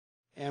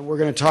and we're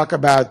going to talk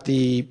about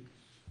the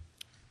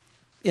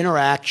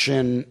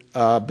interaction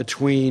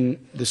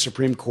between the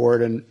Supreme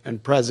Court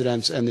and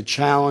presidents and the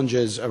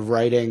challenges of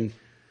writing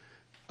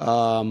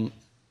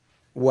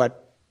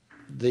what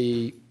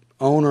the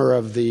owner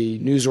of the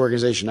news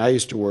organization I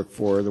used to work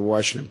for, the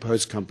Washington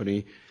Post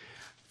Company,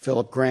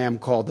 Philip Graham,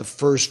 called the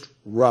first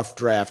rough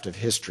draft of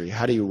history.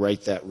 How do you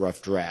write that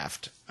rough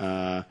draft?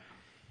 Often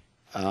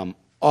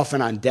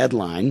on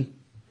deadline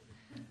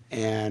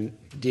and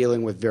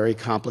dealing with very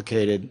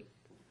complicated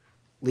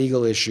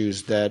legal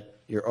issues that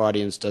your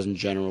audience doesn't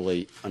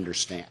generally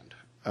understand.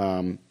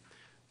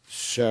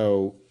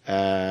 So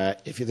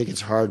if you think it's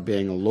hard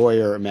being a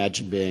lawyer,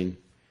 imagine being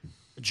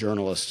a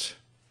journalist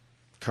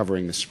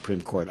covering the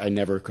Supreme Court. I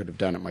never could have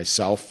done it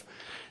myself,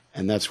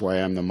 and that's why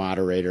I'm the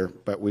moderator.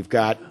 But we've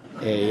got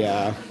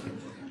an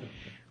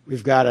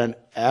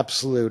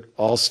absolute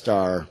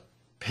all-star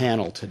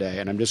panel today,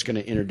 and I'm just going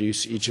to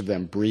introduce each of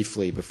them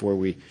briefly before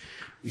we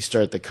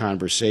start the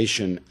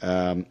conversation,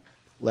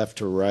 left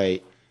to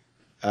right.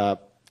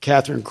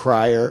 Catherine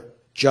Cryer,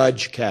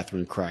 Judge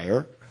Catherine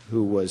Cryer,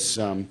 who was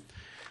on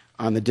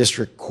the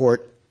district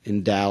court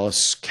in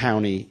Dallas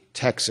County,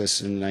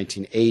 Texas in the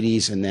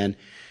 1980s, and then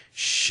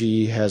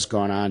she has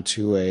gone on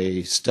to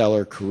a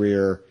stellar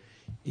career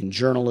in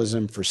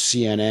journalism for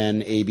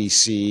CNN,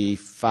 ABC,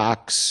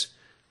 Fox,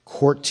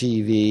 Court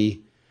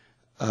TV.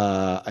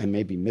 I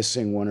may be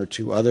missing one or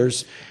two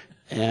others.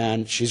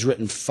 And she's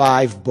written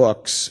 5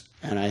 books,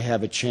 and I've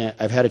had a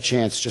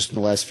chance just in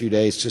the last few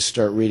days to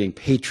start reading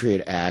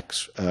Patriot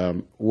Acts,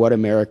 What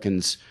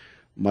Americans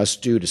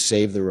Must Do to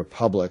Save the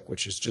Republic,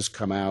 which has just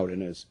come out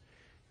and is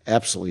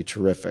absolutely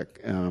terrific.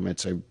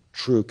 It's a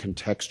true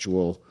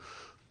contextual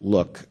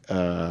look,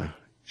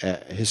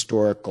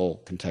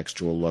 historical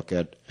contextual look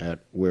at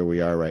where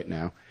we are right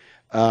now.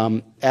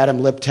 Adam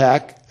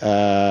Liptak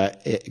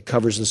it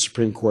covers the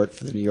Supreme Court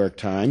for the New York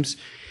Times,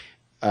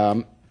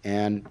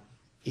 and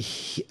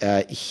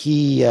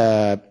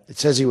it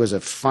says he was a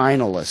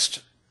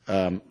finalist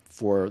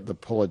for the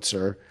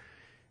Pulitzer.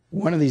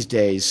 One of these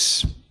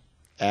days,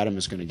 Adam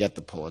is going to get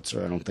the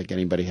Pulitzer. I don't think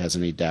anybody has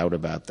any doubt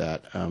about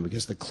that,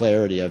 because the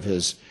clarity of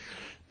his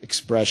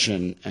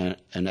expression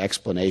and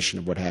explanation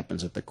of what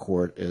happens at the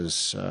court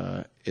is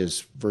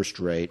first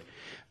rate.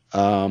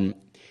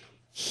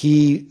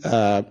 He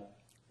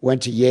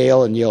went to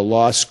Yale and Yale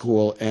Law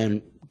School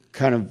and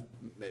kind of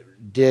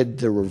did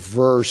the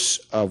reverse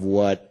of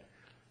what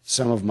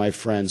some of my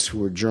friends who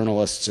were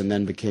journalists and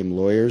then became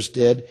lawyers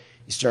did.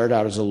 He started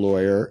out as a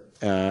lawyer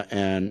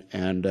and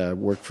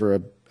worked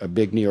for a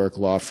big New York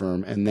law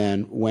firm, and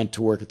then went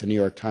to work at the New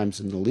York Times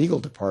in the legal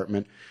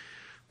department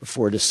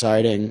before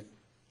deciding,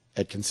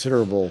 at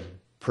considerable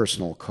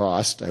personal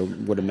cost, I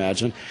would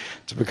imagine,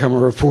 to become a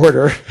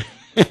reporter.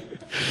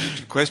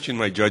 You question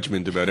my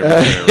judgment about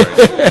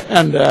everything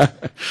I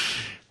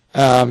write.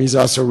 And he's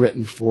also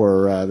written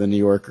for The New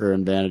Yorker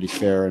and Vanity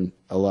Fair and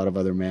a lot of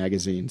other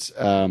magazines.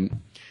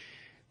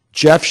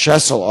 Jeff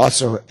Schessel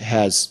also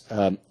has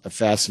a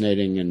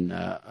fascinating and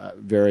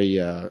very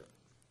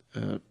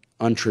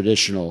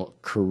untraditional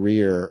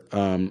career.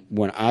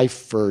 When I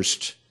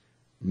first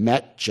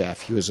met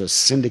Jeff, he was a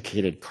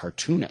syndicated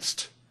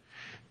cartoonist.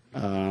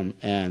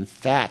 And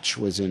Thatch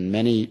was in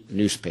many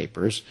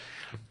newspapers,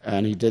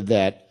 and he did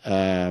that,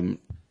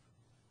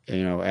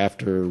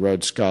 after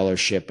Rhodes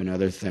Scholarship and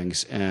other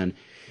things. And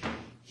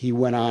he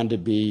went on to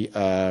be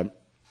a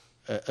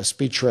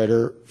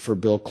speechwriter for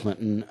Bill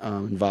Clinton,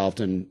 involved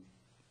in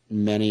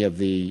many of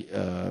the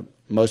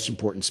most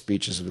important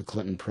speeches of the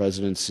Clinton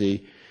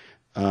presidency,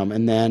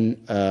 and then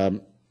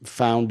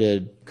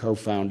co-founded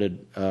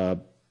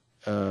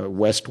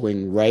West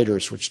Wing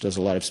Writers, which does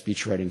a lot of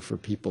speechwriting for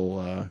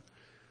people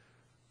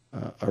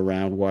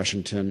around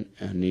Washington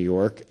and New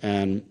York.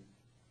 And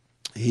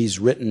he's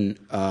written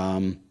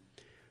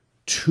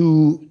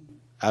 2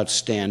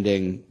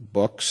 outstanding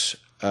books,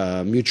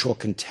 Mutual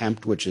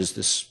Contempt, which is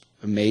this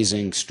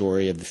amazing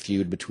story of the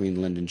feud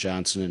between Lyndon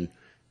Johnson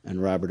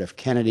and Robert F.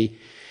 Kennedy,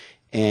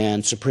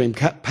 and Supreme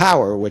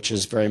Power, which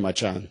is very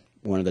much on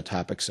one of the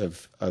topics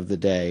of the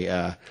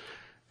day,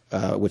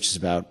 which is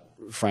about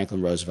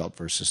Franklin Roosevelt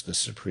versus the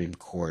Supreme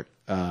Court.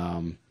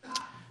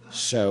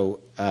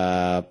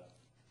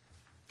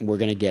 We're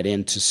going to get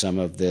into some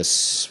of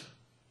this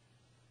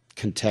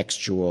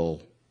contextual,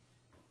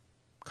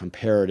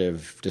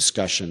 comparative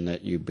discussion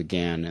that you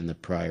began in the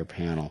prior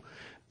panel.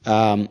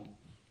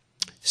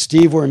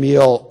 Steve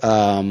Wormiel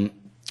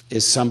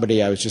is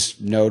somebody, I was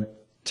just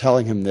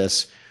telling him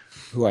this,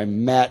 who I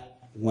met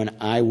when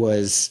I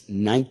was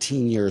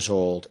 19 years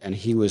old, and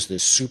he was the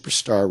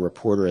superstar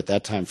reporter at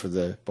that time for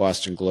the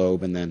Boston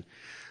Globe and then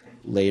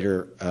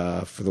later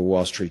for the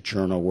Wall Street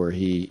Journal, where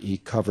he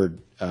covered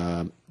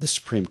the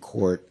Supreme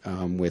Court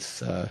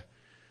with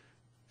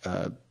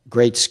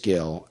great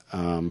skill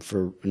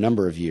for a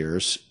number of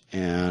years,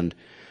 and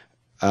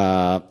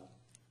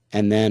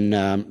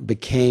then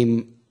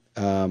became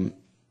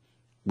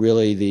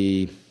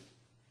really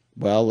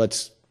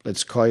let's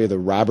let's call you the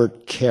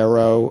Robert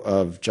Caro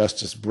of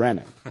Justice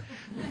Brennan.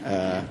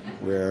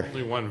 Where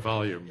only one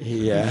volume.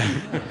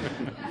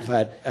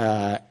 But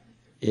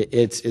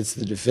it's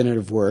the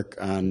definitive work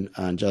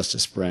on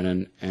Justice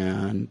Brennan,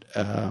 and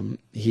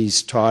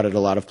he's taught at a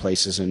lot of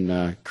places,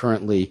 and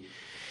currently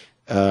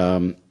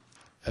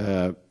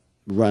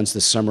runs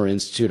the Summer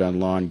Institute on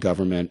Law and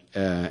Government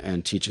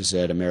and teaches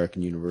at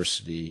American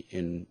University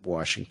in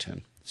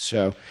Washington.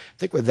 So I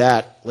think with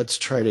that, let's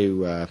try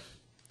to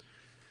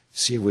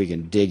see if we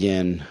can dig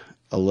in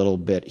a little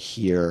bit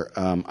here.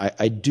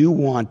 I do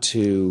want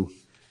to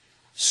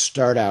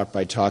start out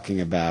by talking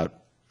about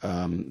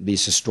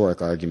these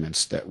historic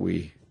arguments that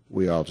we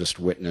all just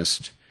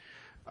witnessed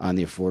on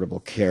the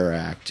Affordable Care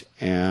Act.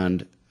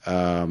 And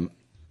I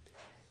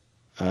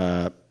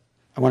want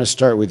to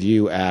start with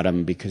you,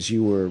 Adam, because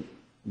you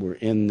were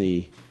in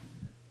the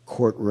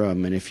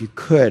courtroom. And if you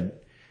could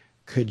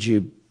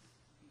you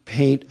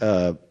paint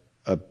a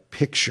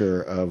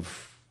picture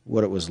of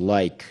what it was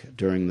like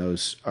during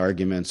those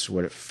arguments,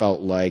 what it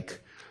felt like,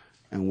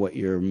 and what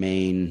your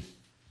main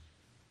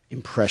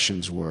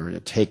impressions were, the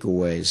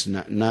takeaways,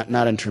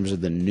 not in terms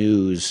of the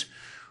news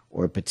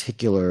or a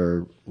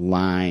particular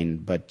line,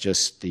 but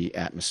just the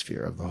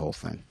atmosphere of the whole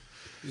thing.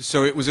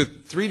 So it was a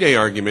 3-day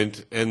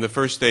argument, and the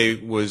first day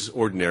was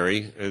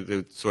ordinary,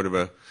 sort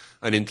of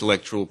an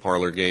intellectual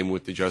parlor game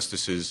with the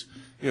justices,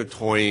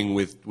 toying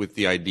with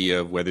the idea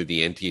of whether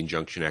the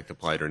Anti-Injunction Act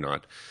applied or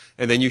not.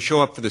 And then you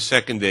show up for the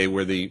second day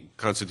where the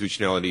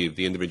constitutionality of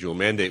the individual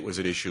mandate was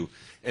at issue,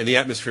 and the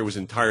atmosphere was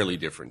entirely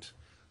different.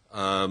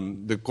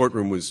 The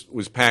courtroom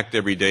was packed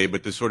every day,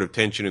 but the sort of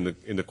tension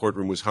in the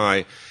courtroom was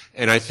high,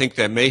 and I think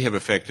that may have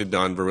affected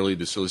Don Verrilli,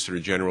 the Solicitor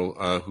General,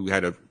 who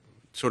had a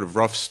sort of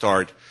rough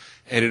start,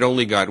 and it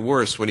only got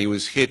worse when he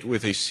was hit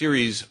with a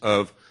series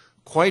of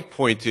quite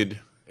pointed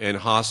and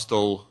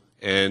hostile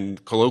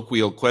and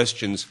colloquial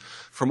questions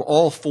from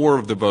all 4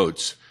 of the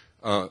votes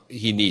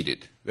he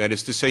needed. That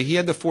is to say, he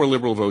had the 4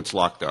 liberal votes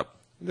locked up.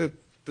 The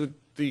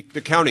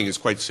counting is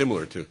quite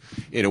similar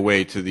in a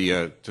way, to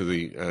the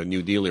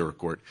New Deal era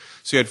court.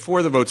 So he had 4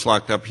 of the votes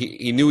locked up.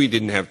 He knew he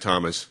didn't have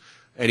Thomas,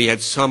 and he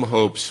had some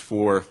hopes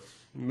for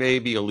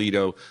maybe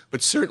Alito,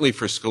 but certainly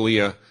for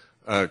Scalia,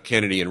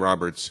 Kennedy, and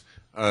Roberts.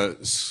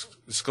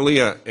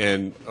 Scalia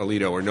and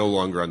Alito are no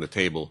longer on the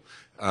table.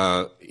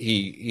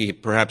 He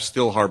perhaps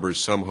still harbors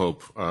some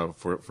hope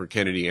for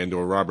Kennedy and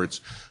or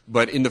Roberts,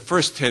 but in the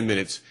first 10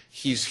 minutes,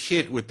 he's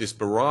hit with this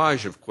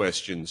barrage of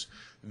questions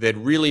that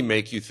really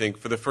make you think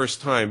for the first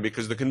time,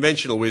 because the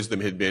conventional wisdom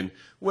had been,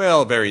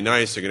 well, very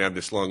nice, they're going to have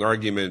this long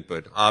argument,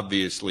 but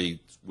obviously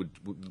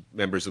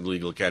members of the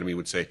Legal Academy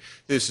would say,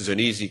 this is an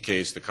easy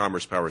case, the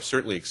commerce power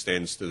certainly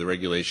extends to the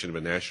regulation of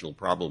a national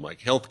problem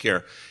like health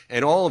care,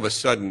 and all of a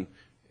sudden,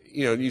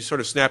 you sort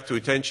of snap to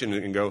attention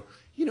and go,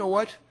 you know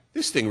what,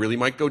 this thing really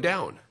might go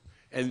down.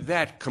 And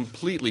that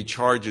completely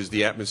charges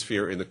the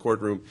atmosphere in the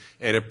courtroom,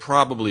 and it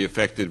probably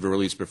affected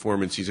Verrilli's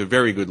performance. He's a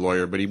very good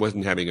lawyer, but he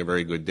wasn't having a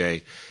very good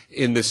day.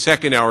 In the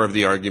second hour of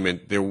the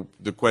argument,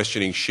 the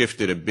questioning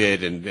shifted a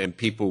bit, and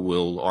people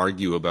will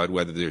argue about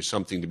whether there's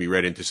something to be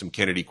read into some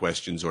Kennedy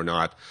questions or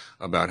not,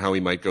 about how he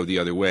might go the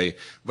other way.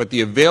 But the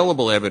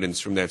available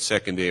evidence from that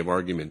second day of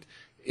argument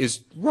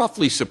is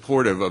roughly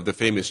supportive of the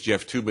famous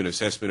Jeff Toobin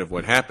assessment of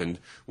what happened,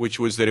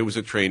 which was that it was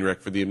a train wreck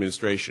for the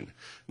administration.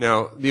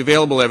 Now, the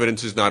available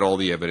evidence is not all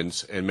the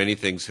evidence, and many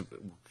things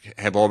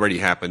have already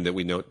happened that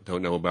we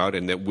don't know about,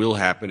 and that will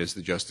happen as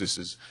the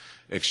justices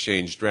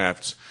exchange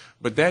drafts.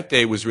 But that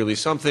day was really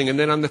something, and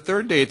then on the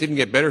third day, it didn't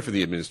get better for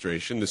the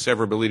administration. The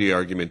severability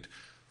argument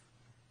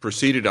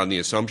proceeded on the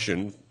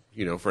assumption,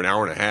 for an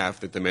hour and a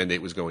half that the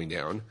mandate was going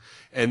down.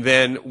 And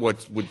then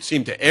what would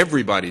seem to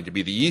everybody to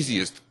be the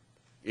easiest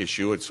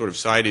issue, a sort of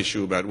side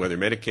issue about whether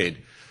the Medicaid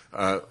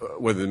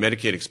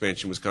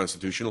expansion was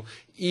constitutional,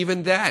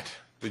 even that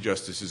the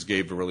justices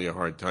gave Verrilli a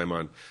hard time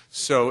on.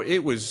 So it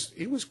was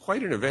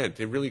quite an event.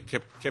 It really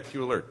kept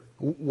you alert.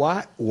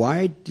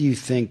 Why do you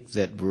think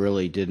that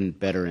Verrilli didn't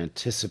better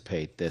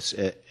anticipate this?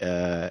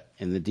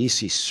 In the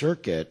D.C.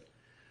 Circuit,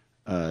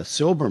 Judge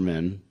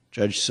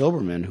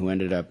Silberman, who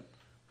ended up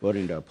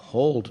voting to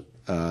uphold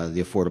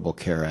the Affordable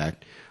Care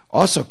Act,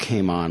 also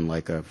came on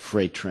like a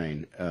freight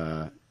train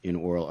in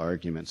oral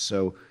arguments.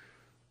 So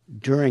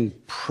during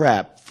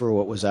prep for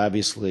what was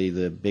obviously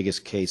the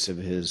biggest case of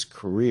his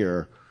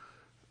career,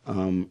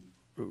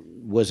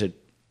 was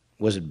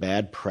it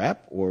bad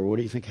prep, or what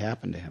do you think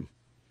happened to him?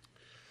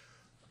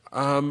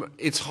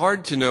 It's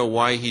hard to know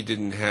why he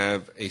didn't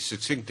have a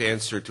succinct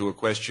answer to a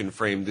question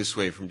framed this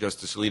way from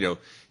Justice Alito.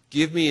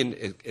 Give me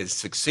in as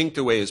succinct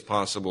a way as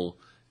possible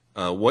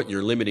what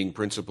your limiting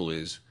principle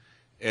is.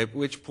 At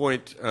which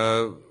point,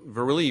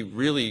 Verrilli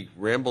really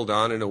rambled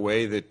on in a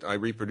way that I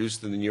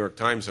reproduced in the New York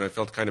Times, and I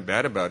felt kind of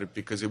bad about it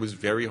because it was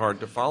very hard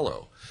to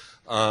follow.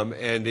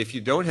 And if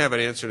you don't have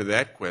an answer to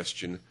that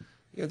question,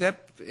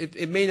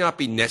 it may not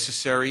be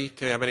necessary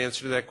to have an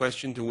answer to that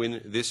question to win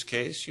this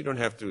case. You don't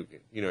have to,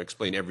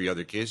 explain every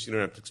other case. You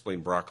don't have to explain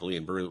broccoli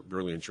and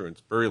burial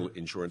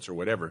insurance or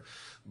whatever.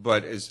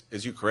 But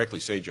as you correctly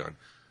say, John,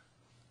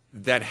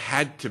 that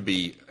had to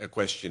be a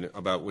question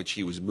about which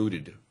he was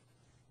mooted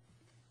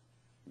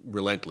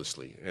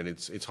relentlessly, and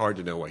it's hard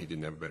to know why he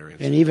didn't have a better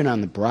answer. And even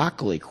on the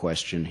broccoli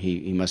question,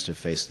 he must have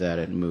faced that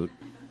at moot.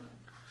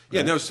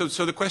 Yeah, no,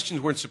 so the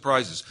questions weren't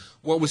surprises.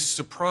 What was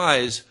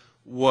surprise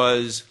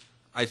was,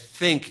 I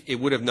think it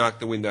would have knocked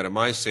the wind out of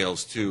my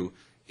sails, too,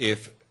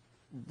 if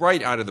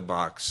right out of the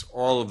box,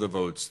 all of the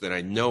votes that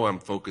I know I'm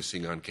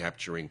focusing on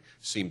capturing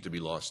seemed to be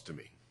lost to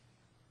me.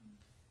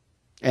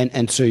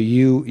 And so do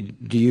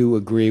you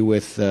agree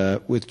with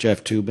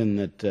Jeff Toobin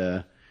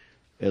that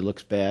it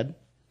looks bad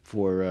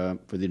for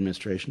the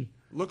administration?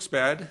 Looks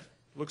bad.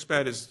 Looks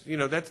bad is,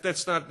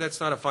 that's not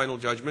a final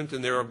judgment,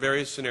 and there are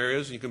various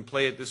scenarios. You can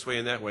play it this way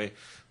and that way.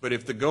 But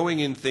if the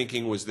going-in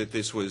thinking was that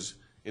this was,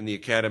 in the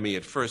Academy,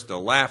 at first a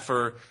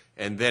laugher,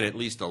 and then at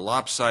least a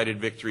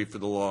lopsided victory for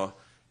the law,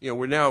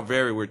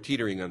 we're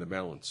teetering on the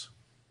balance.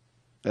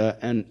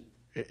 And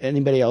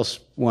anybody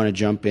else want to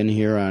jump in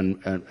here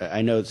on?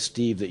 I know,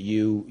 Steve, that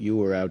you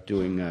were out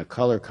doing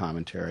color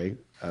commentary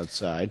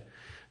outside.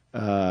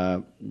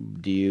 Do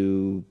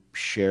you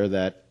share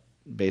that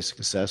basic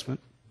assessment?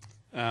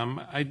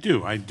 I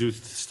do. I do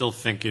still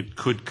think it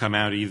could come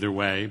out either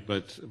way,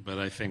 but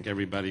I think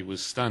everybody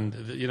was stunned.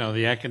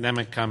 The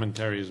academic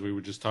commentary, as we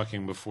were just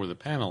talking before the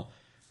panel,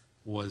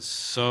 was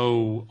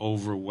so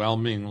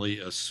overwhelmingly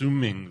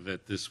assuming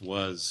that this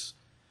was,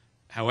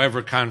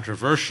 however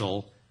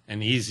controversial,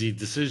 an easy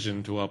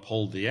decision to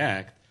uphold the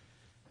act,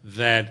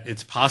 that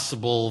it's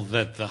possible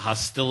that the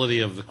hostility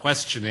of the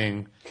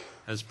questioning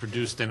has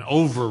produced an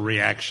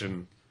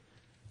overreaction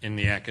in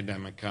the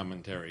academic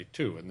commentary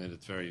too, and that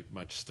it's very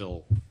much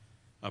still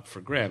up for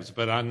grabs.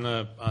 But on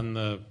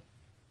the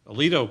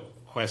Alito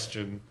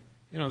question,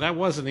 that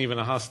wasn't even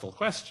a hostile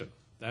question.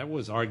 That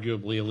was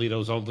arguably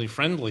Alito's only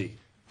friendly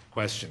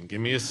question. Give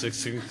me a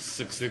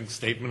succinct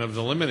statement of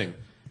the limiting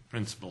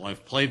principle.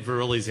 I've played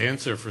Verrilli's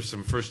answer for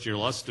some first-year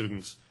law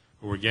students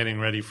who were getting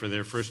ready for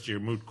their first-year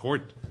moot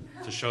court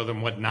to show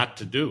them what not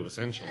to do,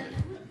 essentially.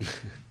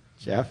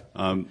 Jeff?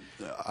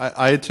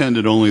 I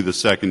attended only the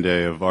second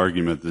day of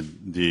argument,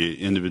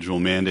 the individual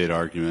mandate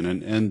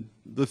argument, and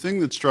the thing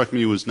that struck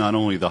me was not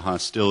only the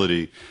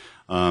hostility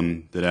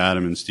that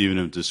Adam and Stephen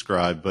have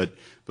described, but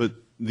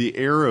the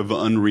air of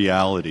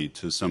unreality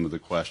to some of the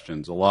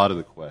questions, a lot of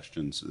the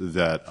questions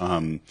that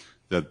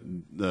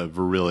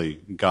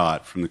Verrilli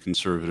got from the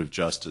conservative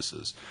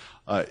justices.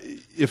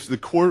 If the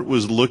court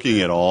was looking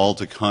at all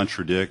to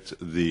contradict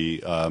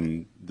the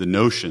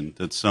notion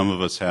that some of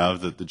us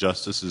have that the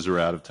justices are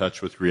out of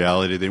touch with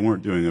reality, they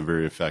weren't doing a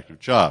very effective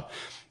job.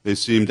 They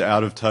seemed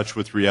out of touch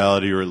with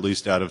reality, or at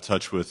least out of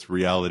touch with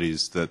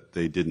realities that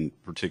they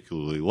didn't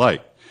particularly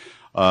like.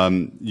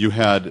 You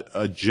had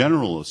a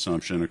general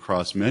assumption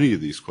across many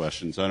of these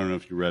questions, I don't know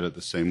if you read it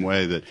the same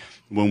way, that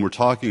when we're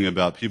talking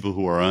about people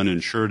who are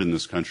uninsured in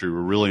this country, we're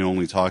really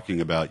only talking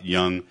about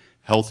young,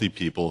 healthy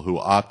people who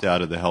opt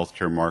out of the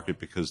healthcare market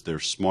because they're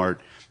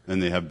smart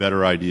and they have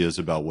better ideas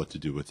about what to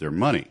do with their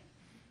money.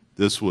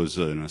 This was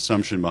an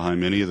assumption behind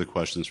many of the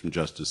questions from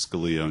Justice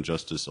Scalia and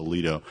Justice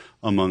Alito,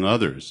 among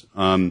others.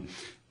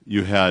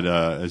 You had,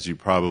 as you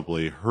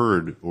probably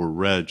heard or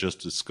read,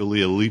 Justice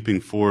Scalia leaping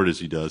forward as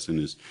he does in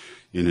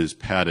his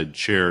padded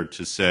chair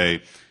to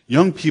say,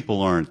 young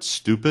people aren't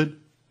stupid.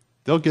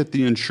 They'll get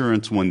the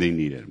insurance when they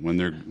need it, when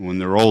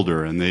they're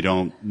older and they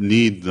don't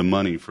need the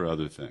money for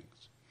other things.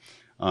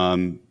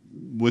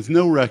 With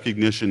no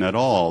recognition at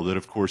all that,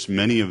 of course,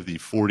 many of the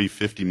 40,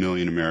 50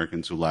 million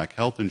Americans who lack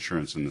health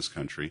insurance in this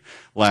country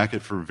lack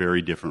it for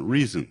very different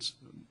reasons,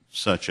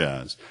 such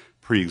as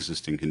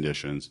pre-existing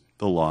conditions,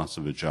 the loss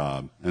of a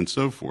job, and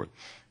so forth.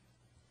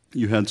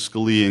 You had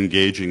Scalia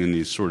engaging in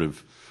these sort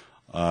of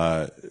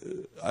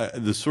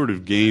the sort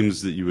of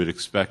games that you would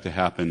expect to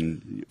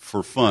happen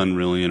for fun,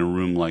 really, in a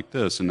room like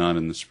this, and not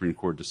in the Supreme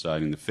Court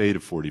deciding the fate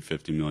of 40,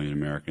 50 million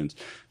Americans.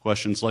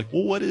 Questions like,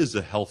 well, what is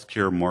a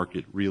healthcare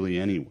market really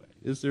anyway?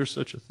 Is there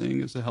such a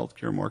thing as a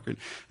healthcare market?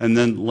 And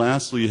then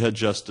lastly, you had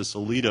Justice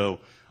Alito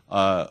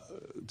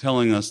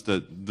telling us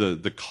that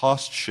the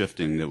cost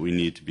shifting that we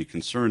need to be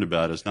concerned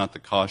about is not the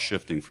cost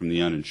shifting from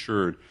the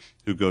uninsured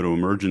who go to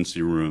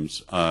emergency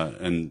rooms,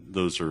 and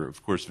those are,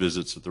 of course,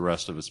 visits that the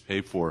rest of us pay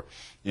for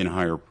in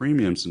higher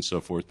premiums and so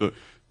forth. But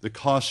the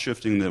cost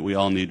shifting that we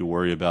all need to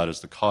worry about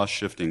is the cost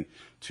shifting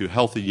to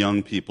healthy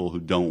young people who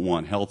don't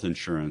want health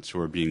insurance,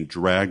 who are being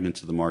dragged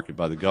into the market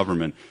by the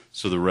government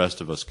so the rest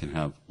of us can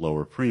have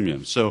lower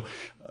premiums. So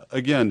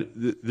again,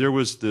 there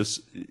was this,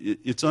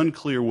 it's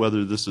unclear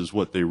whether this is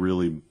what they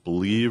really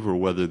believe or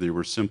whether they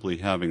were simply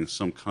having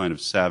some kind of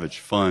savage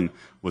fun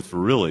with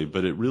Verrilli,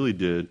 but it really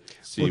did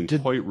seem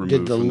quite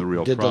removed from the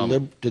real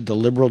problem. Did the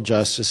liberal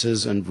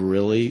justices and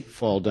Verrilli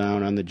fall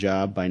down on the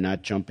job by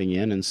not jumping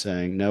in and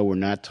saying, no, we're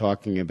not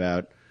talking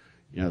about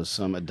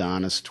some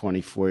Adonis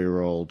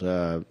 24-year-old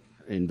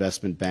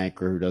investment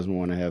banker who doesn't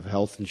want to have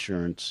health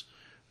insurance.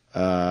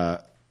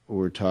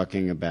 We're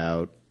talking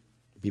about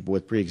people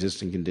with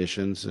pre-existing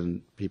conditions and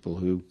people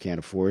who can't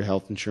afford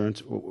health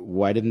insurance.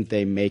 Why didn't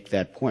they make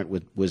that point?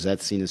 Was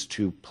that seen as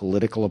too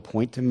political a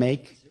point to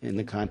make in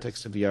the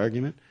context of the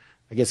argument?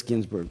 I guess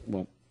Ginsburg,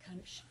 well.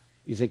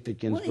 You think that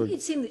Ginsburg? Well,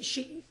 it seemed that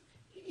she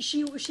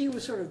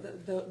was sort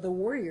of the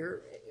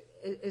warrior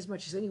as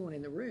much as anyone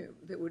in the room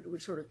that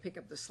would sort of pick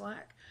up the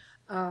slack.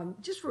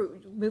 Just for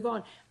move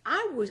on,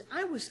 I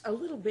was a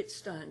little bit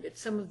stunned at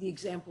some of the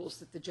examples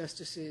that the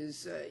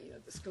justices,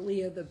 the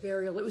Scalia, the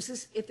Burial. It was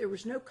this: if there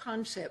was no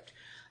concept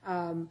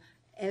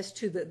as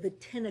to the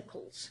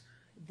tentacles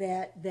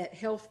that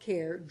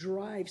healthcare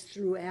drives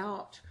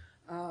throughout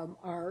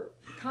our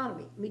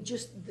economy. I mean,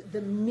 just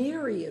the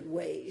myriad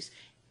ways.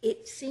 There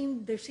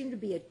seemed to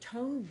be a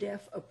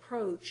tone-deaf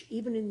approach,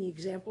 even in the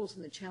examples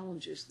and the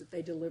challenges that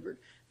they delivered,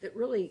 that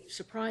really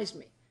surprised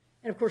me,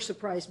 and of course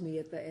surprised me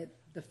at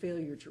the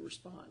failure to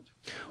respond.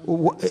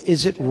 Well,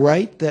 is it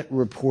right that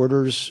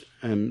reporters,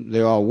 and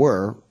they all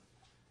were,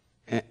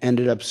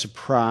 ended up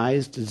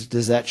surprised?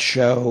 Does that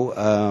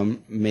show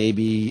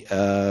maybe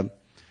a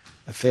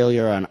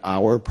failure on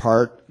our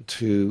part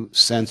to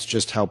sense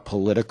just how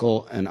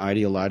political and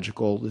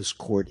ideological this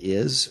court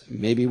is?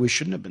 Maybe we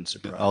shouldn't have been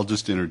surprised. I'll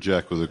just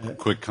interject with a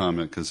quick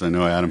comment because I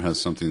know Adam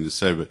has something to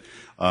say, but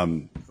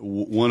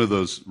one of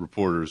those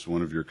reporters,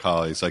 one of your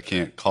colleagues, I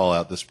can't call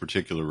out this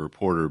particular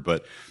reporter,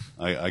 but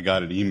I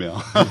got an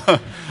email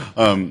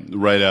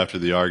right after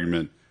the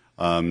argument.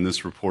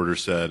 This reporter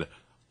said,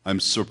 "I'm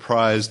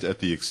surprised at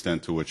the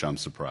extent to which I'm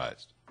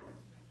surprised."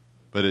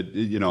 But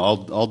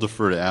I'll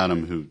defer to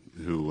Adam, who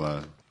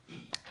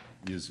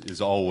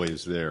is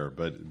always there.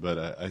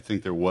 But I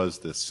think there was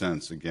this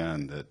sense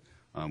again that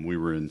we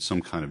were in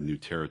some kind of new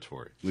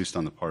territory, at least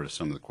on the part of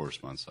some of the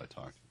correspondents I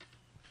talked to.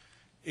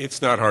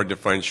 It's not hard to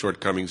find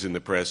shortcomings in the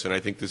press, and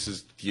I think this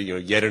is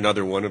yet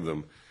another one of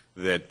them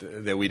that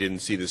we didn't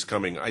see this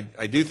coming.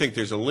 I do think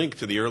there's a link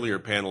to the earlier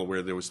panel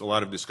where there was a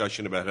lot of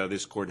discussion about how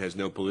this court has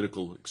no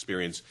political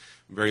experience,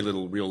 very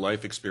little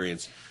real-life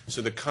experience.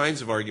 So the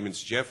kinds of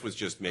arguments Jeff was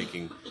just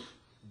making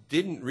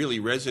didn't really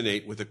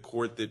resonate with a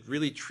court that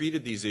really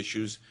treated these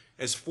issues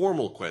as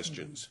formal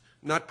questions,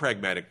 not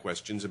pragmatic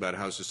questions about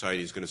how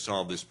society is going to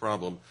solve this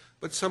problem,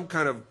 but some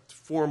kind of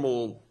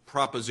formal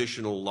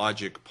propositional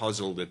logic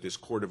puzzle that this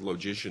court of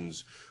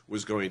logicians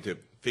was going to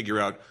figure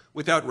out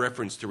without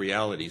reference to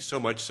reality, so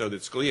much so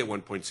that Scalia at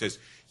one point says,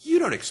 "You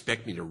don't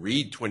expect me to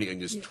read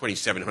this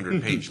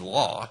 2,700-page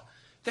law.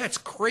 That's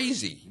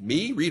crazy.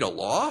 Me read a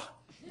law?"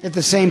 At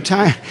the same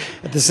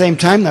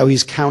time, though,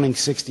 he's counting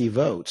 60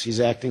 votes. He's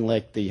acting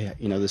like the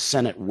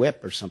Senate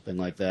whip or something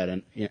like that.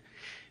 And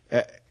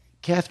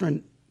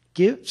Catherine,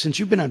 since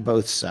you've been on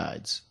both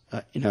sides,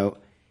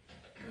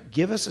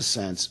 give us a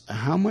sense.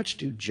 How much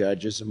do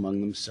judges among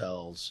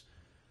themselves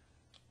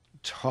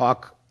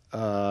talk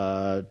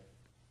about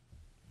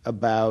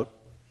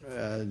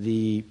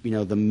the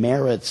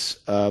merits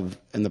of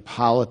and the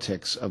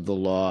politics of the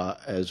law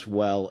as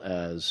well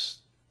as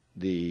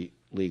the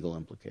legal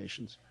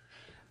implications?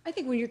 I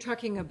think when you're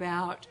talking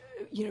about,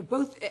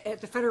 both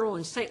at the federal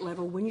and state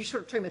level, when you're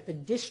sort of talking about the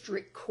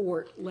district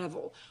court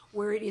level,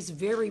 where it is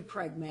very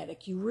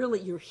pragmatic,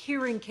 you're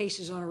hearing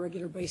cases on a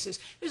regular basis,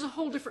 there's a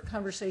whole different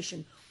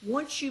conversation.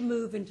 Once you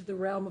move into the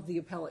realm of the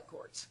appellate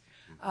courts,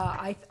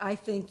 I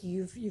think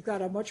you've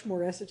got a much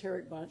more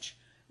esoteric bunch.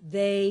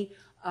 They,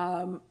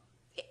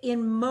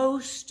 in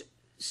most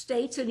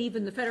states and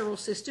even the federal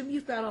system,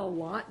 you've got a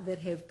lot that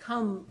have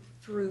come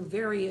through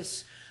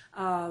various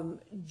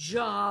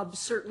jobs,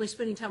 certainly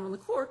spending time on the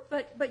court,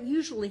 but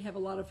usually have a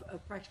lot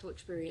of practical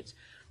experience.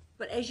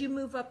 But as you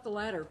move up the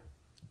ladder,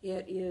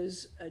 it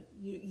is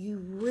you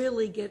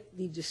really get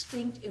the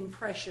distinct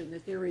impression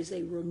that there is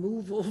a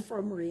removal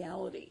from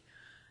reality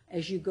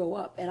as you go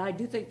up. And I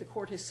do think the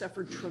court has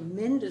suffered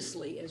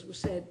tremendously, as was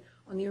said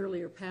on the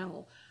earlier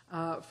panel,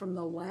 from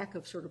the lack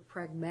of sort of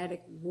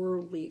pragmatic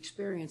worldly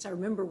experience. I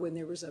remember when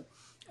there was a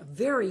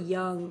very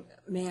young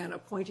man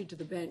appointed to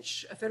the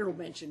bench, a federal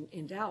bench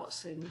in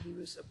Dallas, and he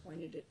was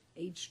appointed at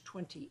age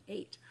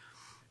 28.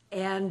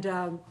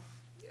 And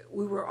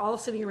we were all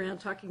sitting around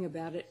talking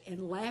about it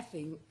and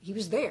laughing. He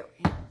was there.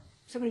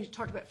 Somebody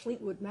talked about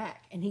Fleetwood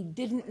Mac, and he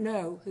didn't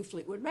know who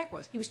Fleetwood Mac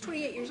was. He was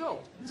 28 years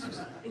old. This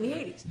was in the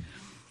 80s.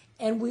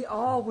 And we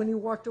all, when he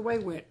walked away,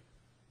 went,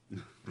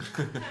 but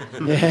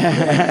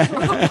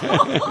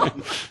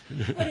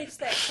it's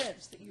that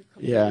sense that you're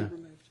completely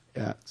removed.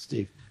 Yeah,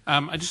 Steve.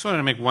 I just wanted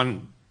to make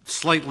one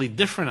slightly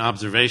different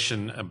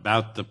observation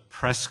about the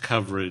press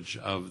coverage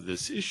of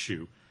this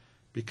issue,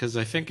 because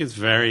I think it's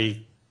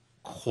very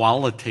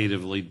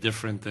qualitatively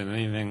different than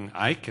anything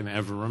I can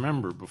ever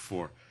remember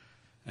before.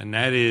 And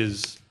that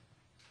is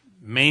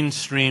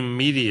mainstream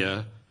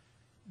media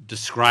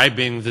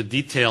describing the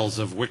details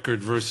of Wickard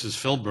versus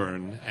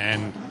Filburn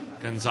and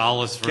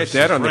Gonzalez versus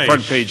Get that on the Raich.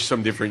 front page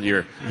some different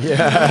year.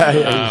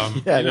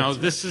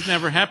 This has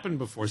never happened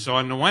before. So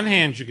on the one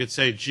hand, you could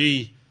say,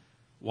 gee,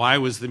 why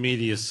was the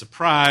media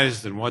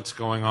surprised and what's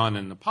going on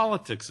in the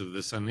politics of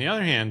this? On the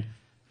other hand,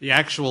 the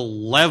actual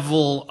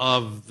level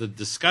of the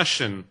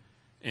discussion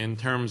in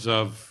terms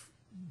of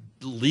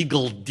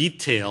legal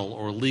detail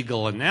or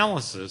legal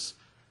analysis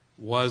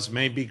was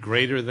maybe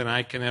greater than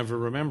I can ever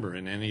remember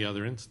in any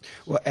other instance.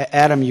 Well,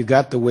 Adam, you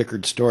got the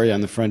Wickard story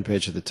on the front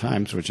page of the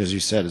Times, which, as you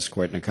said, is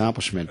quite an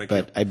accomplishment.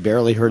 But I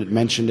barely heard it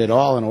mentioned at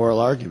all in oral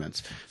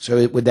arguments.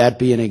 So would that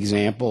be an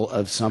example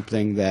of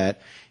something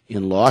that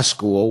in law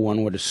school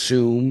one would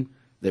assume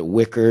that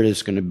Wickard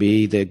is going to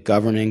be the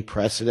governing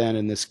precedent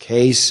in this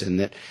case, and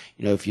that,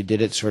 you know, if you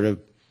did it sort of,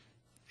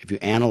 if you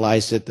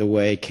analyzed it the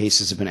way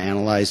cases have been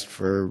analyzed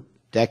for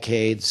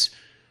decades,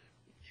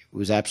 it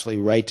was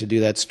absolutely right to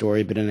do that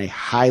story, but in a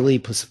highly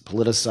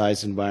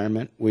politicized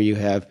environment where you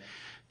have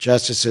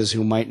justices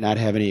who might not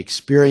have any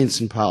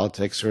experience in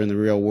politics or in the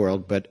real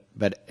world, but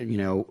you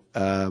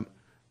know,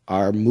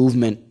 are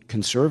movement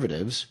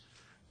conservatives,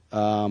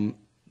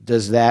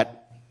 does that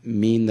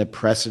mean the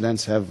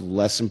precedents have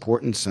less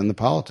importance than the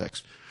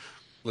politics?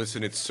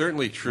 Listen, it's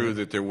certainly true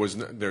that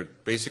there are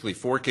basically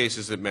 4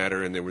 cases that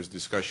matter, and there was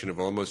discussion of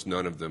almost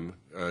none of them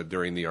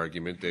during the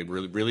argument. They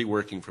were really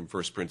working from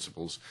first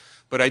principles.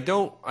 But I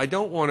don't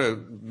want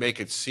to make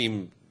it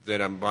seem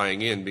that I'm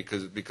buying in,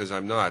 because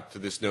I'm not, to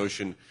this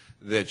notion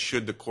that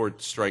should the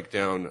court strike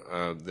down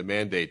the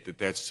mandate,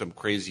 that's some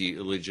crazy,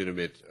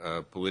 illegitimate,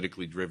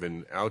 politically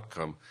driven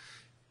outcome.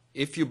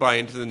 If you buy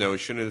into the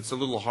notion, and it's a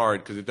little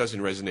hard because it doesn't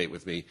resonate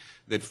with me,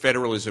 that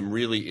federalism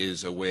really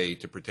is a way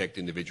to protect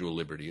individual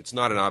liberty. It's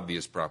not an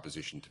obvious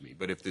proposition to me.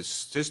 But if this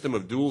system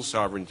of dual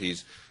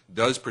sovereignties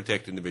does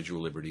protect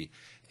individual liberty,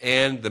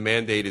 and the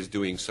mandate is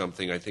doing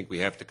something I think we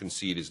have to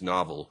concede is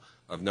novel,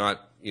 of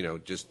not, you know,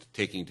 just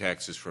taking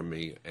taxes from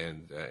me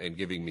and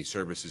giving me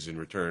services in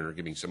return, or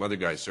giving some other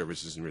guy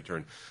services in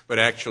return, but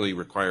actually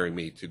requiring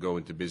me to go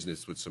into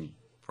business with some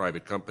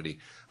private company,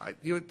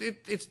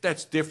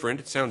 that's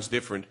different. It sounds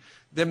different.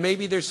 Then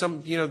maybe there's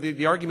some, you know,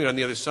 the argument on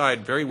the other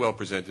side, very well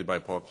presented by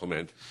Paul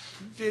Clement,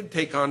 did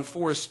take on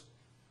force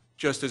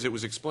just as it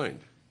was explained.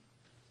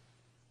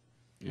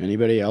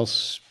 Anybody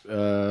else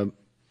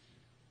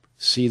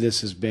see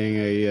this as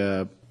being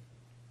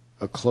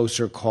a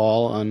closer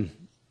call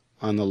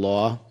on the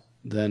law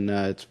than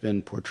it's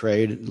been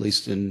portrayed, at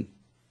least in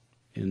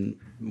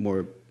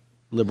more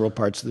liberal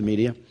parts of the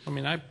media? I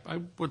mean, I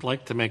would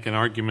like to make an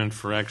argument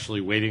for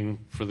actually waiting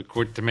for the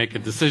court to make a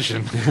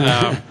decision.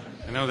 I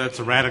know that's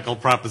a radical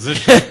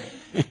proposition.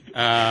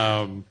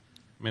 I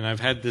mean, I've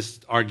had this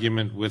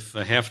argument with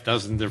a half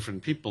dozen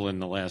different people in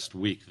the last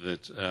week,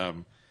 that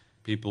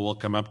people will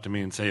come up to me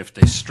and say, if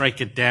they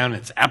strike it down,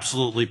 it's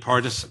absolutely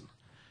partisan.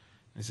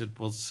 I said,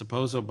 well,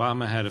 suppose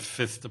Obama had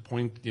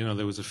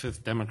there was a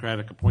 5th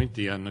Democratic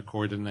appointee on the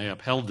court, and they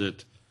upheld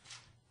it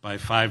by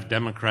 5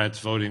 Democrats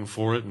voting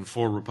for it and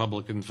 4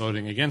 Republicans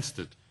voting against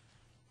it.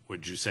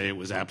 Would you say it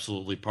was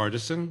absolutely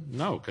partisan?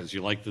 No, because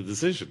you like the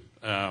decision.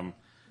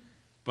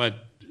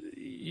 But,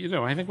 you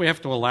know, I think we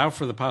have to allow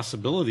for the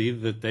possibility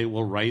that they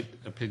will write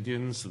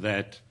opinions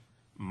that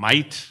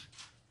might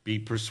be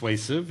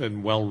persuasive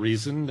and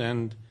well-reasoned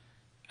and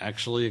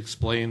actually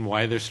explain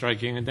why they're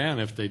striking it down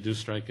if they do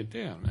strike it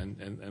down,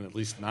 and at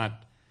least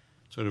not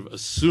sort of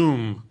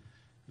assume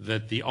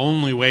that the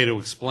only way to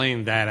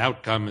explain that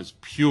outcome is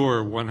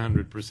pure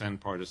 100%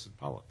 partisan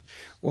politics.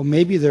 Well,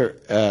 maybe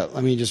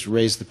let me just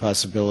raise the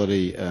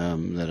possibility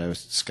that I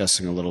was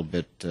discussing a little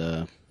bit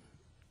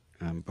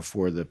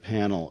before the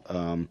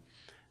panel,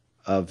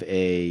 of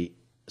a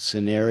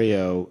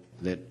scenario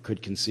that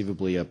could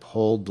conceivably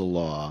uphold the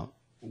law,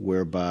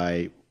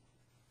 whereby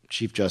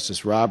Chief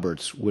Justice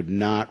Roberts would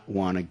not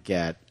want to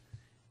get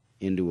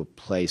into a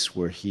place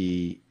where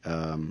he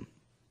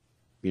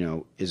you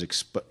know,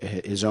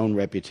 his own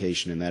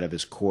reputation and that of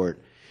his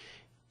court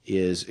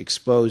is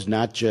exposed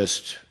not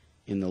just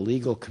in the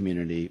legal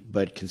community,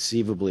 but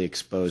conceivably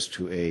exposed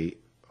to a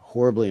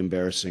horribly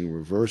embarrassing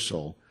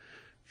reversal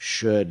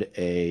should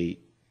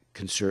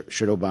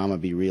Obama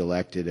be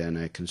reelected and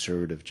a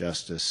conservative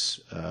justice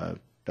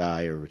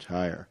die or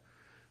retire.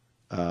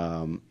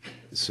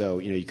 So,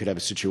 you know, you could have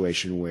a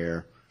situation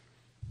where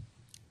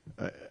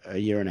a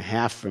year and a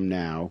half from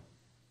now,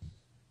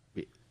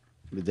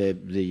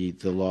 the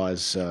law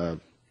is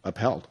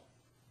upheld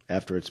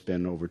after it's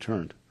been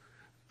overturned.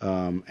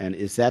 And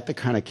is that the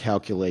kind of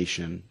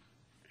calculation,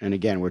 and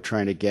again, we're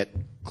trying to get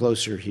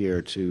closer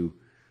here to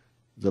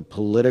the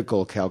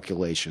political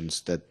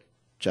calculations that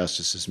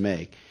justices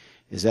make,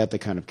 is that the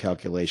kind of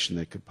calculation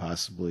that could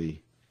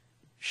possibly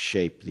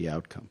shape the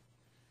outcome?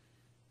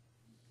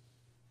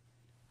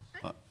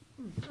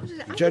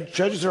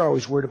 Judges are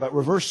always worried about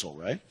reversal,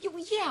 right?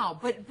 Yeah,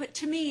 but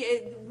to me,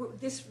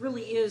 this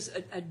really is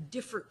a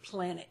different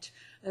planet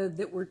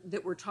that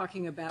we're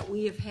talking about.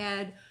 We have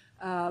had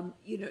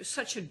you know,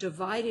 such a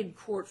divided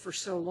court for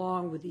so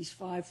long with these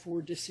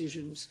 5-4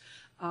 decisions,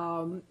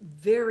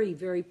 very,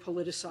 very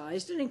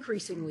politicized, and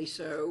increasingly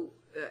so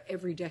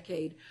every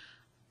decade.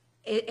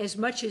 As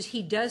much as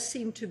he does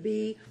seem to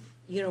be,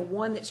 you know,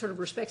 one that sort of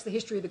respects the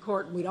history of the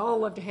court, and we'd all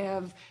love to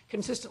have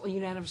consistently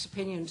unanimous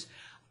opinions,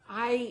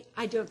 I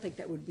don't think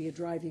that would be a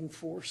driving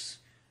force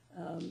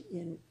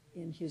in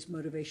his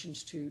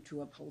motivations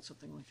to uphold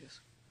something like this.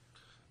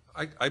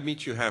 I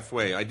meet you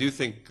halfway. I do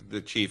think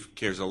the chief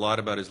cares a lot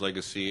about his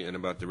legacy and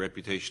about the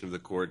reputation of the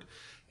court,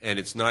 and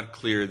it's not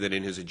clear that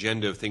in his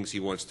agenda of things he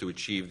wants to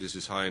achieve, this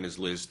is high on his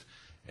list,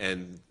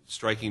 and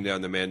striking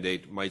down the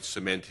mandate might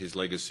cement his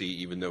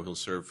legacy even though he'll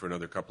serve for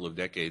another couple of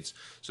decades.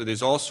 So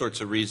there's all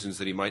sorts of reasons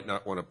that he might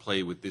not want to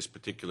play with this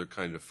particular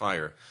kind of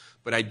fire.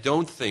 But I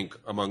don't think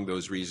among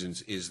those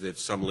reasons is that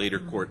some later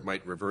court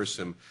might reverse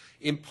him,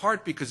 in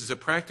part because it's a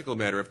practical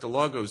matter. If the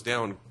law goes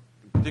down,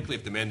 particularly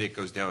if the mandate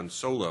goes down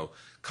solo,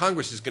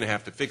 Congress is going to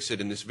have to fix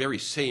it, and this very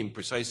same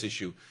precise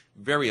issue,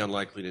 very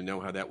unlikely to know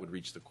how that would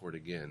reach the court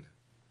again.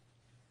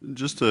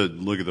 Just to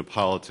look at the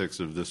politics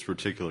of this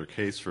particular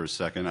case for a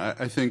second,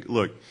 I think,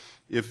 look,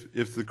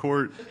 if the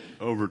court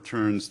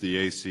overturns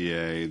the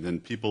ACA, then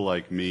people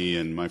like me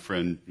and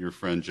your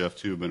friend Jeff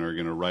Toobin are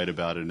going to write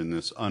about it in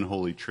this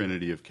unholy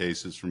trinity of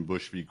cases from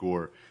Bush v.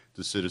 Gore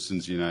to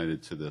Citizens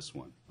United to this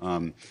one.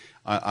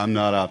 I'm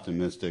not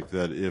optimistic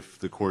that if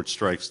the court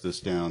strikes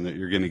this down that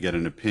you're going to get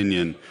an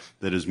opinion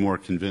that is more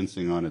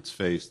convincing on its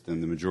face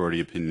than the majority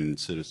opinion in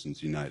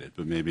Citizens United,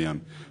 but maybe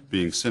I'm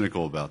being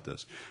cynical about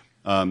this.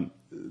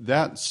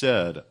 That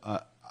said,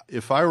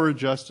 if I were a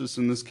justice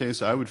in this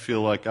case, I would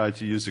feel like,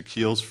 to use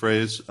Akil's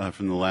phrase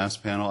from the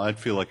last panel, I'd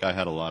feel like I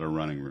had a lot of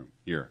running room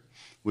here.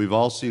 We've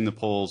all seen the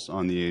polls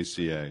on the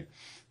ACA.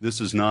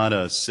 This is not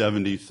a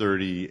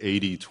 70-30,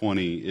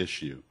 80-20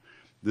 issue.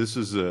 This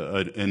is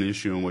an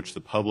issue in which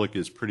the public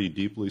is pretty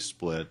deeply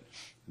split,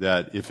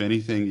 that if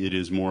anything, it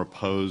is more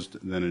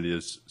opposed than it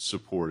is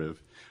supportive.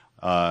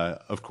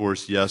 Of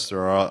course, yes,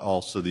 there are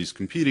also these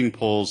competing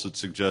polls that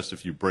suggest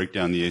if you break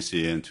down the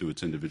ACA into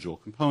its individual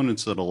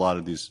components that a lot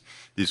of these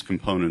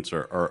components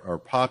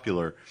are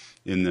popular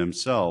in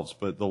themselves.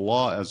 But the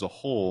law as a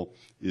whole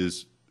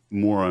is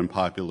more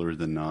unpopular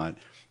than not.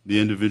 The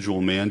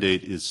individual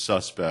mandate is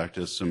suspect,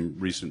 as some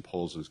recent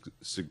polls have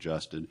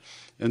suggested.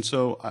 And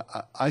so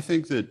I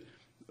think that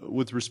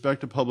with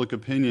respect to public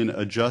opinion,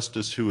 a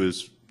justice who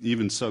is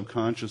even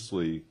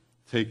subconsciously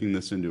taking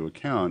this into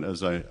account,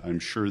 as I'm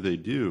sure they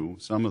do,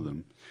 some of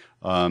them,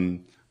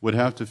 would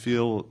have to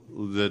feel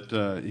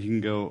that he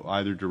can go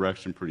either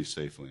direction pretty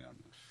safely on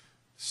this.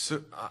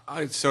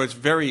 So it's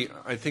very,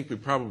 I think we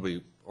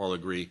probably all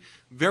agree,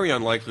 very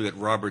unlikely that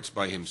Roberts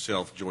by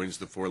himself joins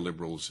the four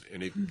liberals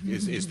and it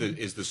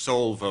is the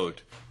sole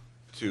vote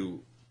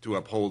to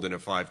uphold in a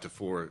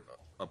 5-4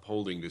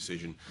 upholding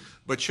decision.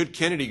 But should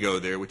Kennedy go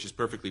there, which is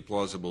perfectly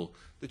plausible,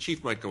 the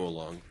chief might go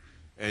along.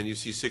 And you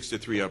see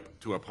 6-3 up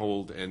to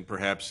uphold, and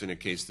perhaps in a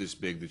case this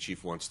big, the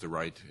chief wants to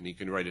write, and he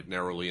can write it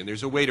narrowly. And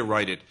there's a way to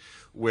write it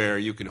where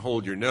you can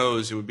hold your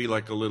nose. It would be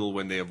like a little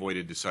when they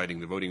avoided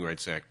deciding the Voting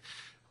Rights Act.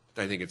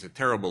 I think it's a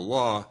terrible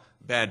law,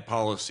 bad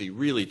policy,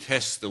 really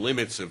tests the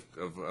limits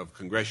of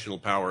congressional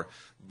power,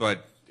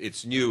 but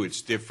it's new,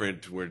 it's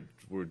different.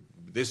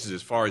 This is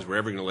as far as we're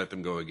ever going to let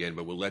them go again,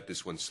 but we'll let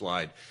this one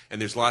slide. And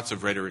there's lots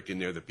of rhetoric in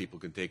there that people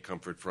can take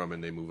comfort from,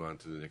 and they move on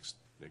to the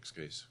next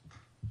case.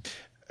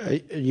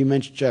 You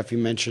mentioned Jeff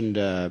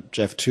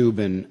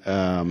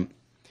Toobin.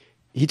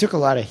 He took a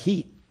lot of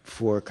heat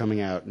for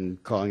coming out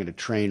and calling it a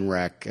train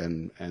wreck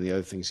and the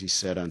other things he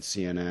said on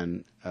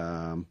CNN.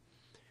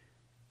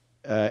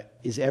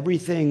 Is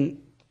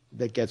everything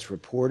that gets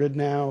reported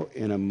now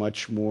in a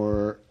much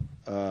more,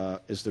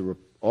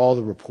 all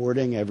the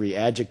reporting, every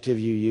adjective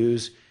you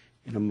use,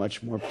 in a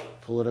much more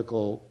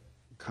political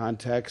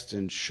context,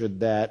 and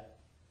should that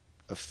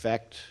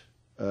affect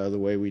the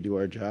way we do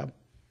our job?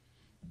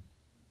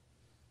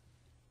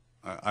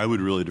 I would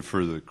really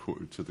defer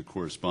to the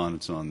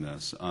correspondence on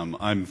this.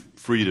 I'm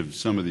freed of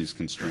some of these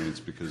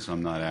constraints because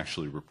I'm not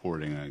actually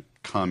reporting. I'm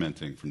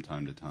commenting from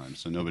time to time.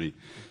 So nobody,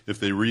 if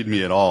they read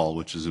me at all,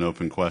 which is an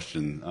open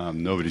question,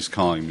 nobody's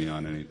calling me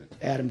on anything.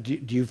 Adam,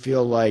 do you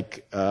feel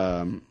like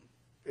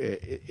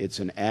it's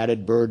an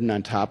added burden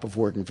on top of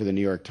working for the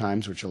New York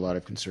Times, which a lot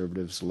of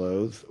conservatives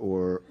loathe,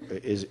 or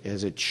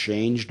has it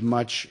changed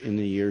much in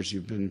the years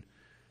you've been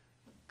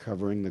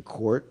covering the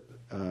court,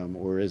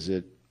 or has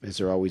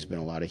there always been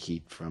a lot of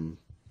heat from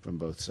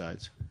both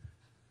sides?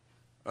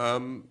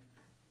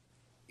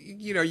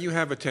 You know, you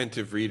have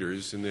attentive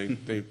readers, and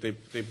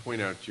they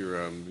point out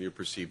your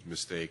perceived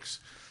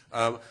mistakes.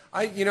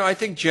 I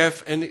think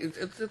Jeff, and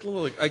it's a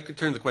little, I could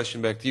turn the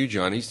question back to you,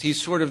 John.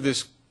 He's sort of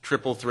this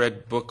triple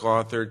threat book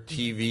author,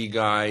 TV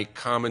guy,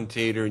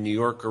 commentator, New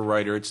Yorker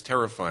writer. It's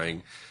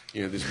terrifying,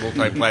 this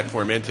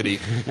multi-platform entity.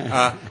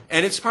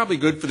 And it's probably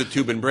good for the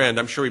Toobin brand.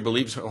 I'm sure he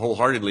believes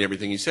wholeheartedly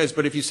everything he says.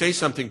 But if you say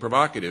something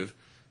provocative,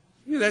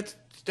 that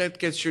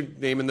gets your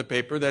name in the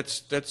paper.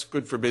 That's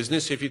good for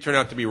business. If you turn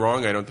out to be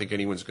wrong, I don't think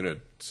anyone's going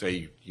to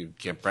say you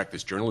can't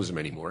practice journalism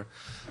anymore.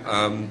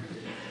 I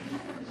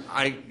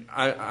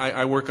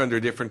work under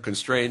different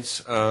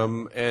constraints,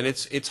 and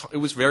it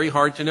was very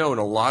hard to know. And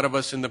a lot of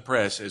us in the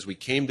press, as we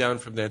came down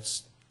from that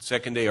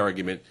second day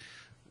argument,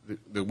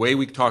 the way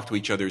we talk to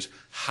each other is,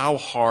 how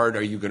hard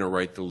are you going to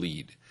write the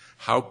lead?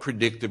 How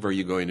predictive are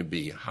you going to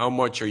be? How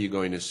much are you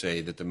going to say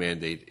that the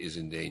mandate is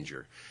in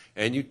danger?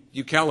 And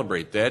you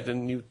calibrate that,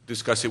 and you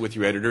discuss it with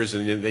your editors,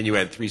 and then you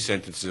add 3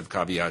 sentences of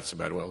caveats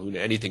about, well,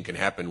 anything can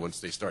happen once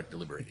they start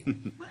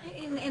deliberating.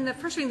 And the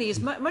frustrating thing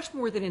is much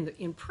more than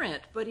in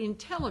print, but in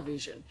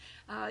television,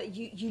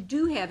 you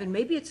do have, and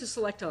maybe it's a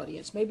select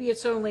audience, maybe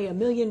it's only 1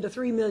 million to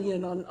 3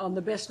 million on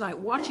the best night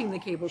watching the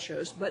cable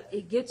shows, but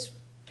it gets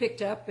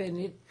picked up,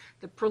 and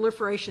the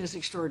proliferation is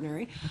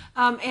extraordinary.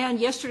 And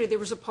yesterday there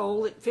was a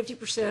poll that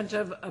 50%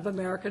 of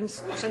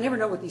Americans, so I never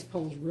know what these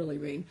polls really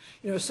mean,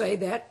 say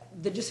that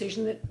the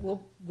decision that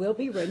will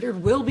be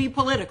rendered will be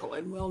political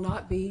and will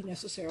not be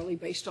necessarily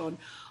based on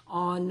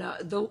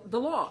the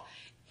law.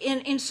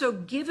 And so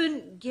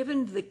given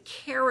the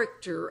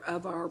character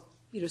of our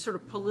sort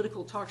of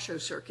political talk show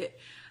circuit,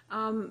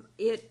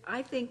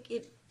 I think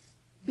it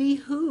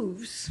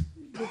behooves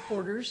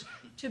reporters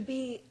to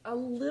be a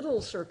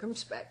little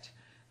circumspect,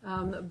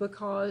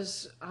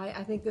 because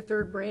I think the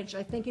third branch,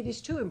 I think it is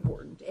too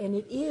important, and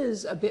it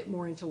is a bit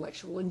more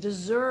intellectual and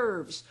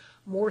deserves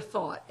more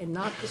thought, and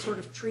not the sort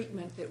of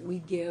treatment that we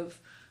give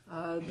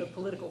the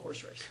political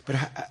horse race. But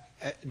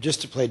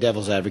just to play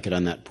devil's advocate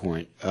on that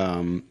point,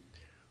 when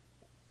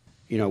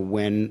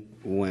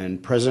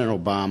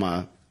President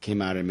Obama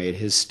came out and made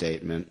his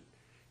statement,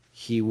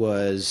 he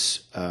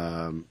was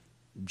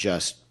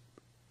just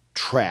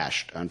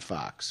trashed on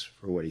Fox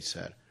for what he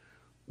said.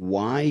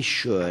 Why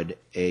should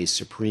a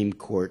Supreme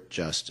Court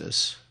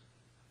justice,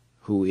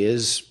 who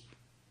is,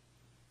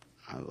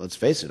 let's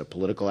face it, a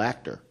political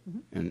actor,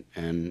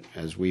 and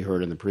as we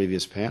heard in the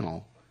previous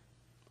panel,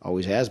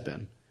 always has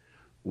been,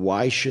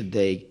 why should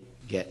they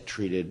get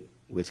treated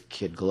with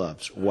kid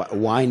gloves?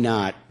 Why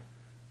not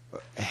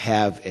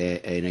have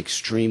an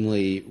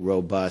extremely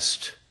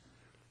robust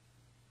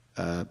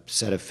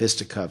set of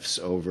fisticuffs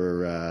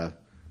over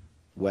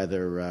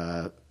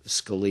whether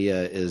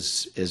Scalia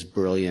is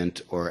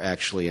brilliant or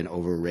actually an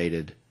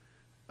overrated,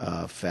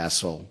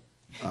 facile,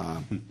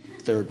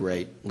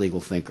 third-rate legal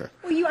thinker?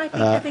 Well,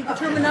 I think the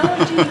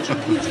terminology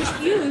that you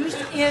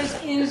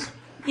just used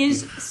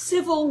is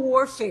civil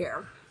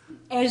warfare,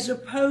 as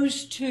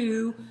opposed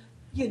to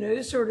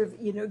Gingrich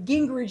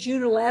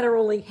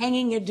unilaterally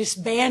hanging and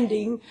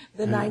disbanding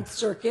the Ninth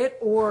Circuit,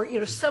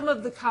 or some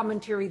of the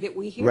commentary that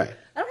we hear. Right.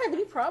 I don't have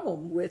any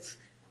problem with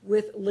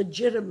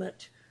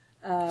legitimate.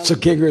 So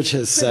Gingrich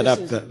has set up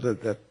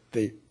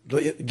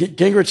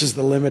Gingrich is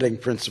the limiting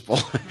principle.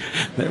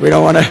 we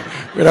don't want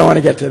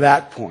to get to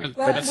that point.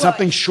 But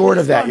something short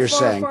of that, you're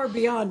saying. Far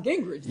beyond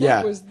Gingrich.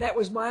 Yeah. That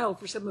was mild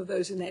for some of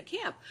those in that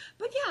camp.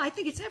 But yeah, I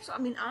think it's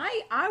absolutely.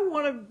 I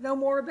want to know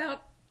more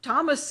about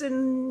Thomas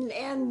and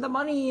the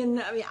money,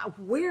 and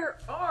where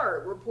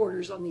are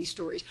reporters on these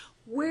stories?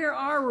 Where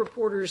are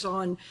reporters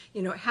on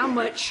how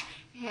much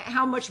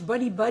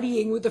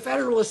buddying with the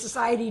Federalist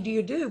Society do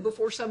you do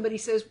before somebody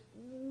says,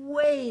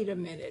 wait a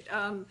minute?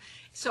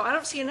 So I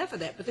don't see enough of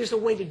that, but there's a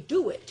way to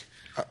do it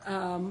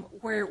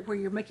where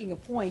you're making a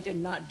point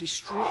and not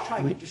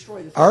trying to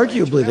destroy the.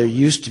 Arguably, there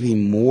used to be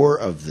more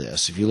of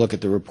this. If you look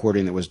at the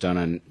reporting that was done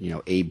on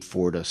Abe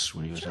Fortas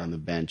when he was on the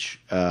bench,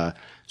 so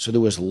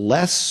there was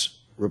less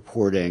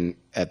reporting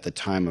at the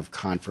time of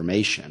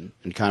confirmation,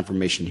 and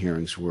confirmation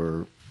hearings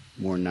were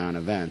more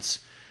non-events.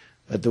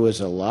 But there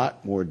was a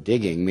lot more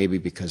digging, maybe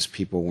because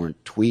people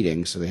weren't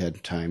tweeting, so they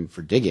had time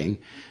for digging,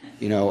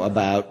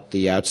 about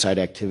the outside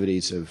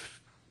activities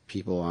of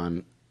people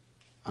on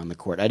the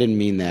court. I didn't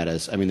mean that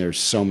as, there's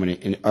so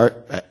many,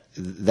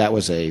 that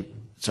was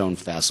its own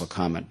facile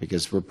comment,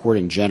 because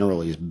reporting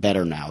generally is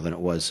better now than it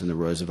was in the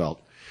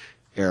Roosevelt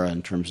era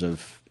in terms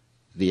of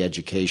the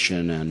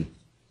education and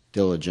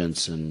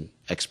diligence and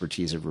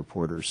expertise of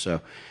reporters. So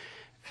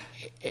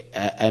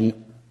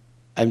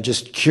I'm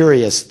just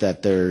curious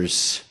that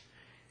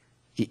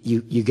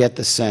you get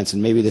the sense,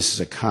 and maybe this is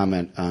a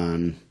comment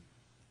on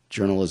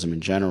journalism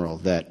in general,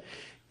 that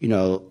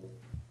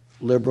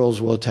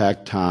liberals will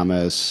attack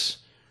Thomas,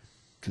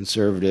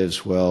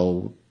 conservatives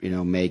will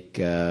make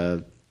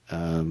their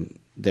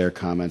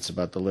comments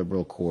about the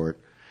liberal court,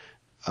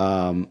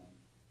 but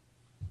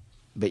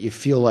you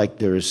feel like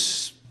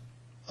there's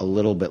a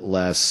little bit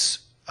less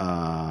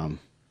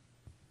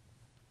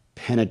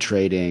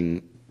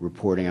penetrating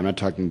reporting. I'm not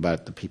talking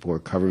about the people who are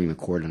covering the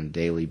court on a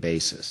daily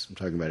basis. I'm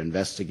talking about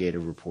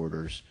investigative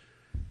reporters.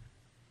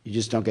 You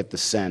just don't get the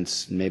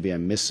sense, and maybe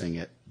I'm missing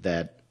it,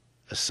 that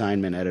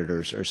assignment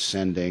editors are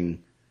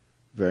sending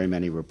very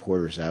many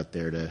reporters out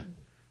there to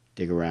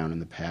dig around in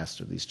the past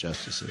of these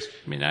justices.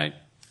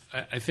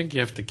 I think you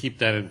have to keep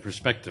that in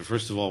perspective.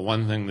 First of all,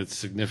 one thing that's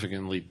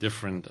significantly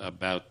different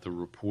about the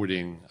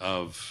reporting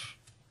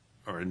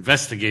or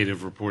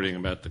investigative reporting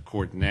about the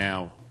court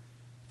now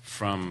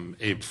from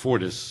Abe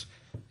Fortas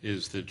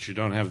is that you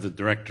don't have the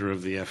director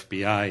of the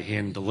FBI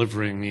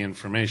hand-delivering the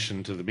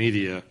information to the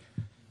media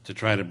to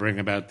try to bring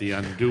about the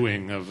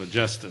undoing of a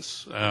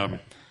justice.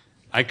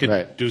 I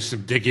could do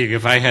some digging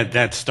if I had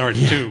that start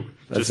too.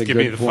 Just give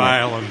me the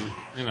file and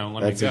let me go.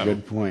 That's a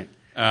good point.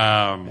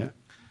 The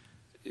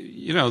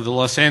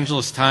Los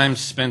Angeles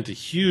Times spent a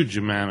huge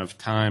amount of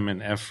time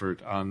and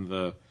effort on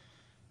the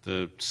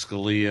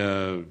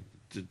Scalia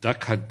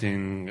duck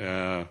hunting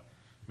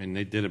mean,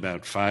 they did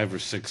about 5 or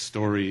 6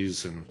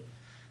 stories and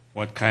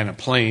what kind of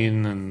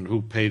plane and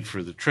who paid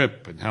for the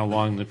trip and how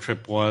long the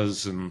trip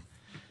was and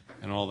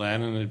all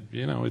that. And,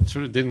 it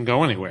sort of didn't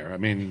go anywhere. I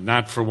mean,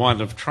 not for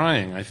want of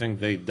trying. I think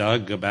they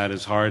dug about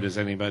as hard as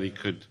anybody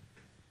could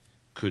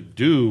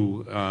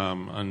do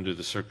under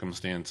the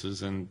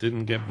circumstances and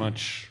didn't get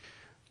much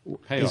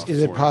payoff.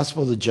 Is it for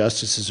possible the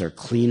justices are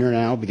cleaner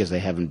now because they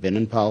haven't been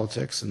in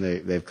politics and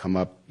they've come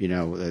up,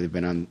 they've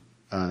been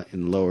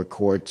in lower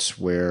courts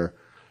where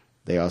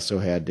they also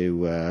had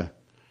to,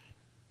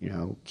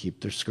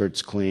 keep their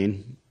skirts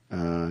clean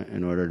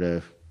in order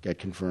to get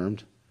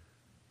confirmed?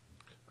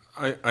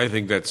 I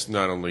think that's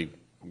not only,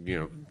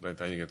 I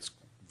think it's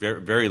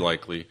very, very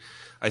likely.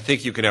 I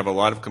think you can have a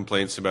lot of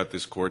complaints about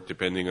this court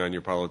depending on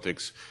your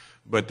politics,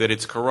 but that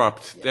it's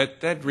corrupt,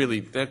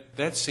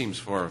 that seems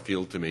far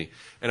afield to me.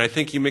 And I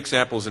think you mix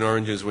apples and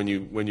oranges when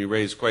you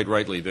raise quite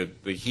rightly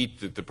the heat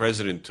that the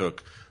president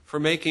took for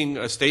making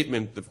a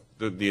statement,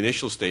 the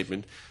initial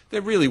statement,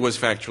 that really was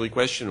factually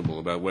questionable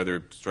about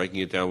whether striking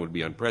it down would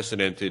be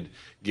unprecedented,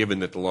 given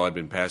that the law had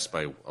been passed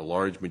by a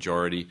large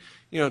majority.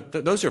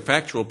 Those are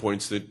factual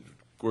points that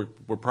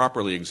were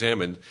properly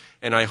examined,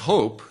 and I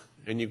hope,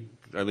 and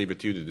I leave it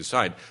to you to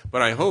decide,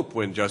 but I hope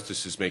when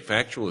justices make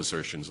factual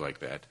assertions like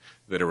that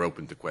are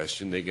open to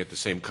question, they get the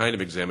same kind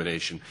of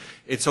examination.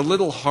 It's a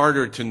little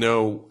harder to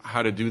know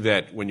how to do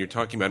that when you're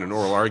talking about an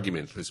oral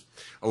argument, because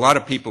a lot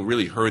of people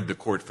really heard the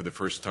court for the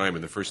first time,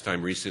 and the first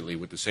time recently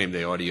with the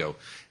same-day audio,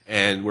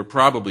 and were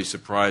probably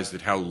surprised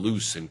at how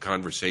loose and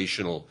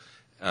conversational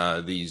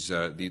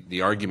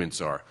the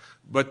arguments are.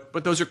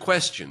 But those are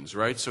questions,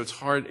 right? So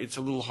it's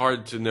a little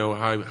hard to know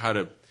how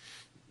to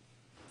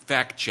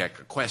fact-check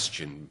a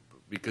question,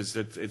 because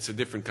it's a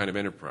different kind of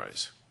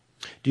enterprise.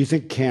 Do you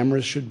think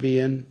cameras should be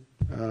in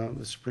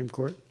the Supreme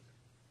Court?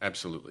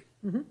 Absolutely.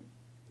 Mm-hmm.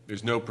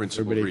 There's no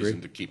principled Everybody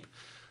reason agree?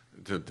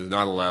 to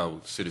not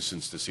allow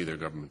citizens to see their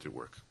government at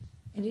work.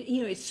 And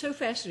it's so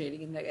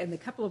fascinating. In the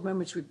couple of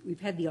moments we've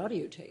had the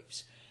audio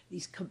tapes,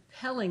 these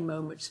compelling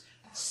moments.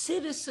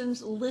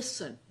 Citizens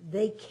listen.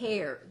 They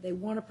care. They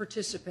want to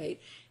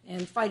participate.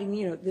 And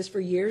fighting, this for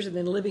years and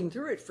then living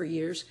through it for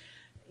years,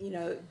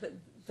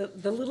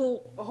 the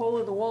little hole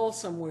in the wall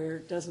somewhere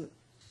doesn't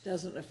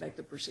affect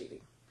the proceeding.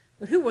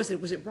 But who was it?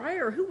 Was it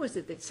Breyer or who was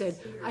it that said,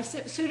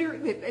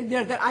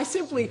 that I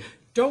simply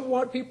don't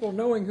want people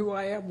knowing who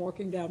I am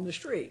walking down the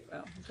street?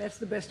 Well, that's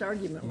the best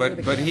argument.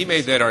 But he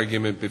made that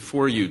argument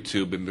before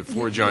YouTube and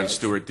before Jon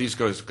Stewart. These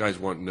guys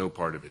want no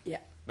part of it. Yeah.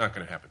 Not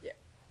going to happen.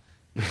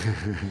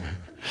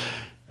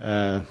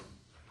 Yeah.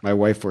 My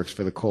wife works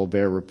for the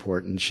Colbert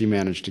Report, and she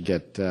managed to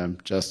get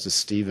Justice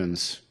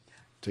Stevens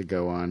to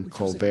go on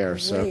Colbert.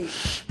 So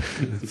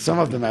some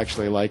of them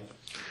actually like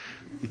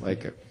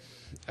it.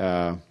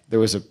 There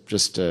was a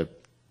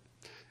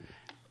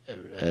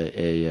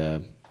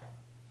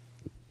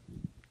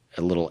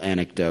little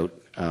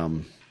anecdote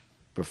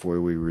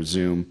before we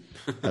resume.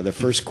 The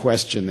first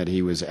question that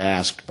he was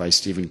asked by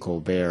Stephen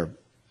Colbert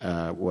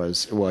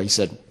he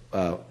said,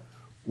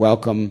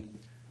 "Welcome,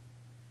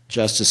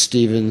 Justice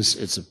Stevens.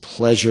 It's a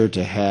pleasure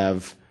to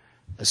have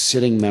a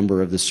sitting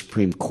member of the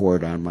Supreme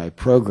Court on my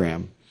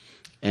program."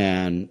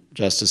 And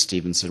Justice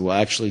Stevens said, "Well,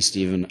 actually,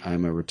 Stephen,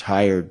 I'm a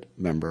retired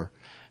member."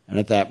 And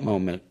at that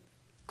moment,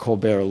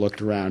 Colbert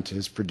looked around to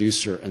his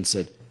producer and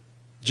said,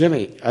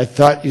 "Jimmy, I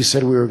thought you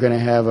said we were going to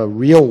have a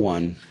real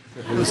one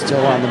who was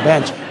still on the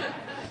bench.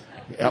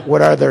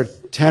 What are there,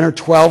 10 or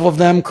 12 of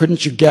them?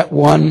 Couldn't you get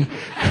one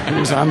who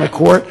was on the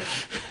court?"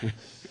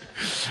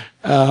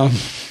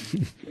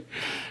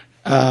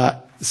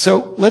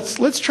 So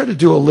let's try to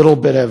do a little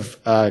bit of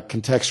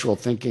contextual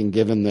thinking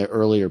given the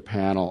earlier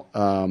panel.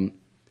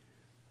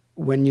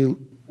 When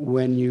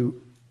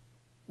you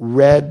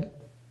read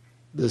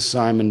the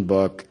Simon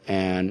book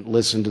and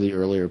listened to the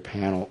earlier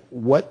panel,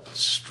 what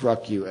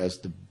struck you as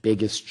the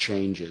biggest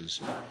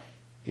changes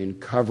in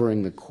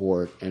covering the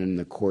court and in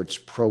the court's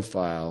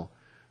profile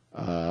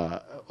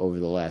over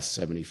the last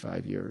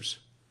 75 years?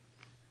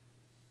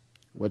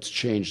 What's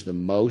changed the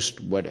most?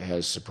 What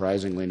has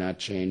surprisingly not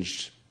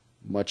changed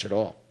much at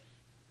all?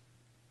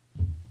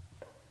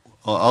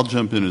 I'll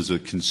jump in as a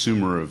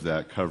consumer of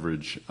that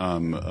coverage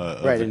of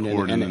the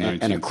court in the 1930s.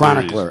 And a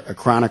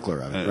chronicler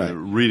of it, right.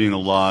 Reading a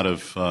lot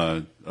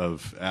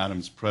of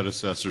Adams'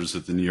 predecessors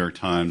at the New York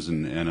Times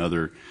and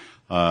other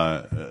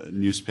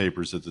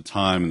newspapers at the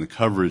time, and the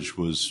coverage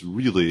was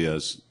really,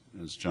 as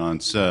John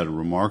said,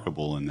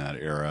 remarkable in that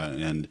era.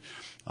 And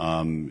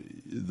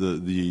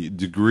the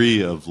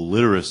degree of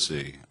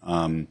literacy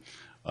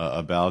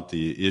about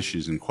the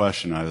issues in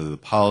question, either the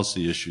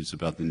policy issues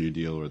about the New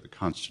Deal or the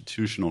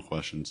constitutional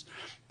questions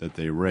that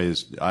they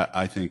raised,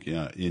 I think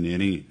in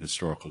any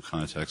historical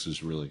context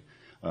is really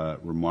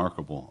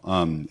remarkable,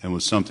 and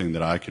was something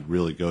that I could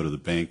really go to the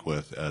bank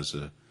with as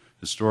a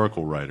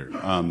historical writer.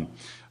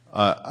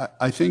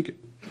 I think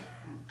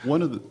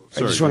one of the...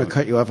 I just want to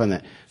cut you off on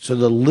that. So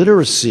the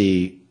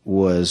literacy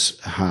was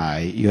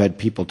high. You had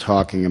people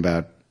talking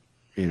about,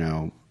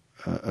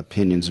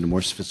 opinions in a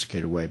more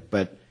sophisticated way,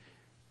 but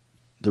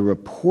the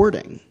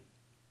reporting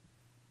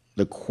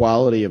the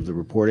quality of the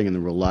reporting and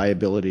the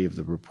reliability of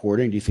the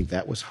reporting, do you think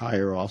that was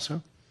higher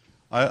also?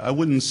 I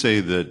wouldn't say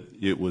that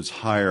it was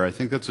higher. I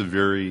think that's a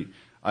very,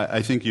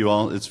 I think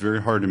it's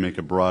very hard to make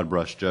a broad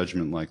brush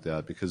judgment like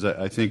that, because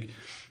I think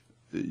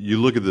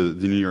you look at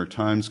the New York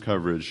Times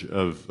coverage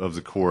of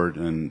the court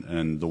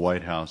and the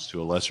White House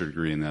to a lesser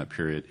degree in that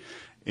period,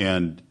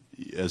 and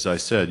as I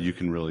said, you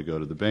can really go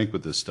to the bank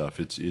with this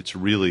stuff. It's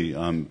really,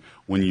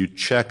 when you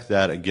check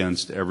that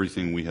against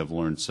everything we have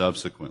learned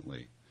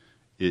subsequently,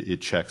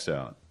 it checks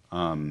out.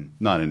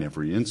 Not in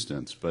every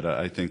instance, but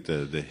I think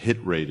the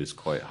hit rate is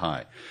quite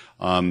high.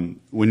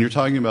 When you're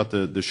talking about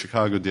the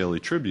Chicago Daily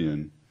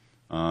Tribune,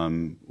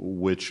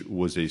 which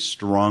was a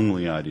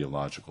strongly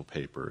ideological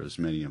paper, as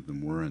many of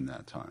them were in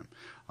that time,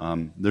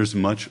 there's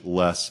much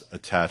less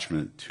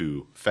attachment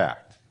to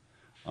fact.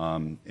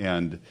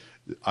 And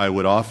I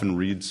would often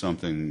read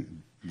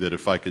something that,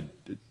 if I could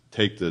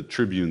take the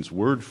Tribune's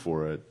word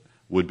for it,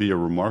 would be a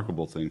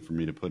remarkable thing for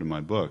me to put in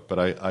my book. But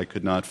I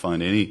could not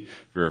find any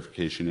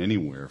verification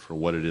anywhere for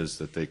what it is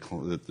that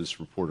that this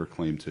reporter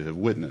claimed to have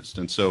witnessed.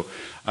 And so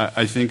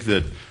I think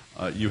that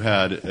you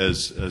had,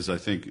 as I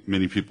think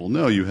many people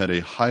know, you had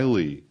a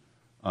highly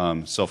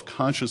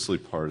self-consciously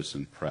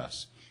partisan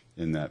press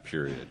in that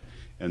period.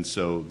 And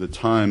so the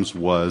Times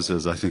was,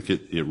 as I think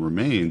it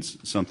remains,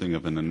 something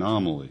of an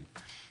anomaly.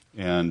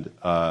 And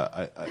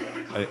I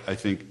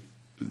think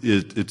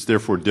it's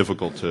therefore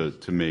difficult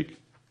to make,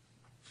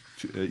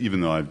 even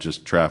though I've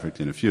just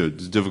trafficked in a few,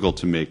 it's difficult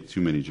to make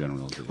too many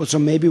generalizations. Well, so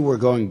maybe we're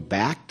going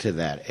back to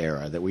that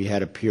era, that we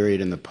had a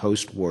period in the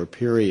post-war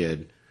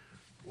period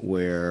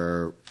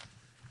where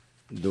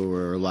there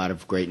were a lot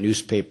of great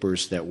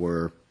newspapers that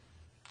were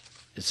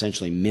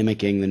essentially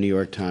mimicking the New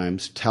York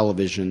Times.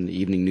 Television, the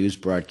evening news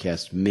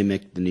broadcasts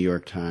mimicked the New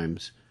York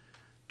Times,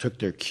 took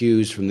their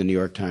cues from the New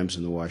York Times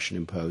and the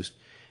Washington Post.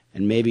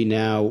 And maybe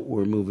now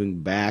we're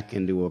moving back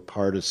into a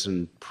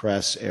partisan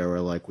press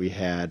era like we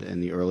had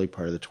in the early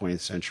part of the 20th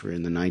century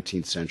and the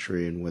 19th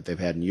century, and what they've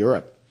had in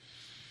Europe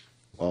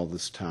all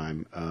this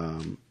time.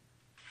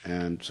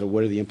 And so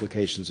what are the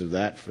implications of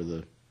that for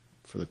the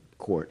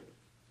court?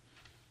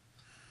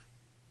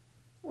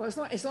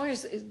 Well, as long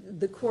as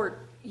the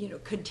court,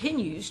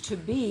 continues to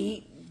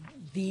be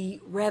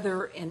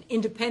rather an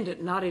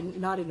independent, not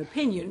in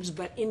opinions,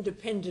 but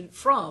independent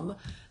from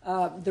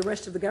the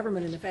rest of the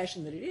government in the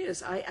fashion that it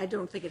is, I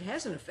don't think it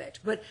has an effect.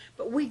 But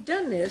we've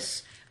done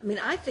this. I mean,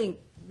 I think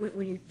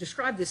when you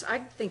describe this, I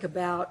think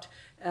about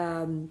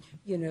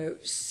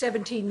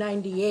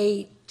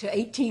 1798 to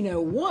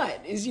 1801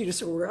 is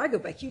sort of where I go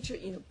back. You've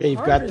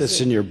got this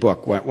in your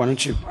book. Why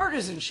don't you?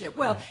 Partisanship.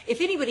 Well,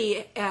 if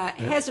anybody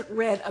hasn't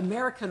read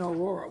American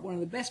Aurora, one of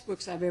the best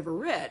books I've ever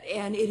read,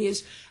 and it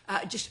is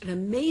just an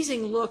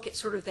amazing look at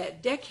sort of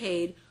that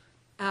decade,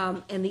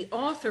 and the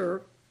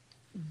author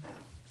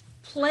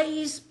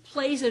plays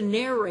a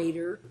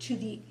narrator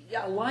to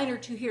a line or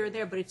two here and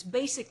there, but it's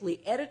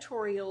basically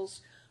editorials,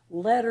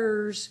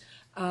 letters,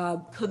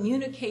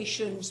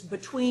 communications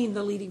between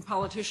the leading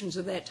politicians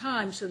of that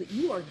time, so that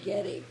you are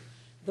getting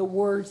the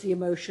words, the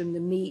emotion, the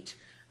meat,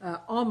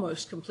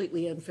 almost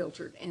completely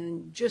unfiltered,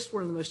 and just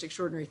one of the most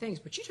extraordinary things.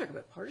 But you talk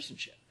about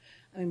partisanship.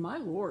 I mean, my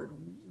Lord,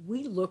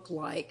 we look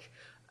like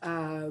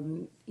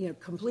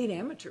complete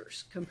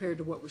amateurs compared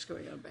to what was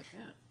going on back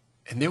then.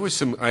 And there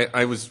was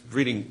I was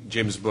reading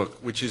Jim's book,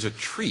 which is a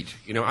treat.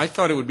 I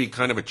thought it would be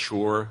kind of a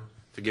chore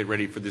to get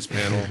ready for this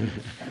panel.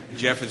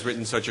 Jeff has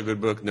written such a good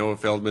book. Noah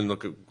Feldman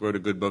wrote a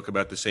good book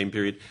about the same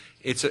period.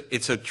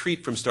 It's a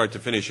treat from start to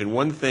finish. And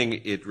one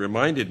thing it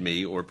reminded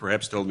me, or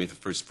perhaps told me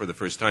for the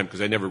first time, because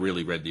I never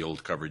really read the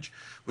old coverage,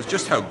 was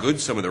just how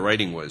good some of the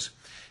writing was.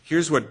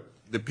 Here's what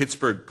the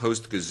Pittsburgh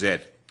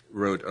Post-Gazette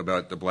wrote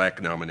about the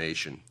Black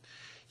nomination.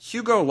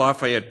 Hugo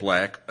Lafayette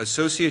Black,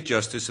 Associate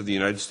Justice of the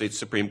United States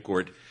Supreme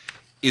Court,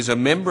 is a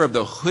member of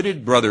the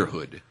Hooded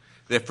Brotherhood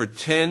that for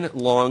 10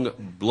 long,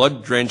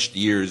 blood-drenched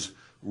years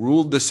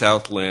ruled the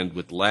Southland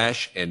with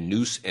lash and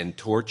noose and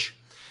torch,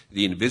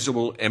 the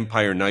invisible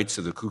Empire Knights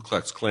of the Ku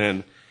Klux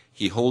Klan.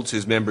 He holds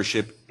his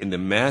membership in the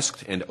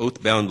masked and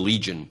oath-bound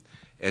Legion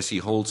as he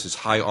holds his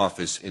high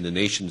office in the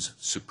nation's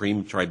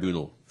Supreme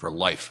Tribunal for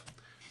life.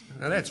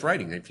 Now that's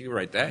writing. If you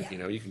write that,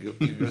 you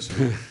can go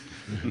somewhere.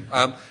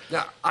 Now,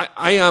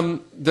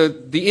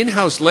 the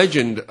in-house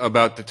legend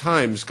about the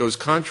Times goes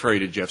contrary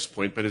to Jeff's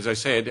point, but as I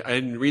say, I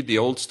didn't read the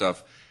old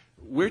stuff.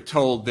 We're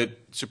told that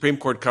Supreme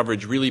Court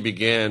coverage really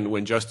began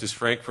when Justice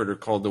Frankfurter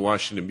called the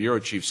Washington bureau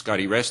chief,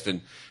 Scotty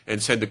Reston,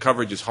 and said the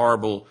coverage is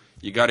horrible,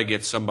 you got to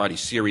get somebody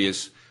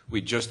serious.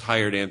 We just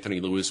hired Anthony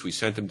Lewis. We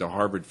sent him to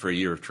Harvard for a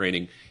year of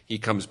training. He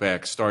comes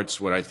back, starts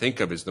what I think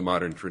of as the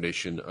modern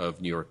tradition of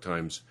New York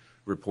Times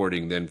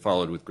reporting, then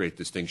followed with great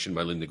distinction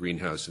by Linda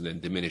Greenhouse, and then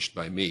diminished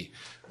by me.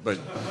 But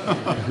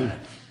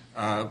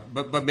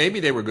maybe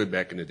they were good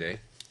back in the day.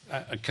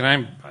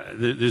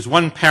 There's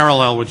one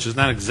parallel which is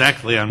not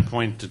exactly on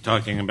point to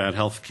talking about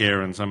health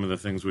care and some of the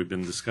things we've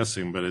been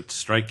discussing, but it's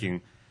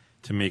striking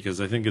to me because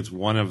I think it's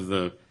one of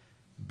the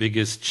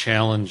biggest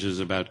challenges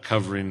about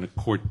covering the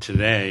court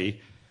today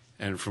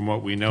And from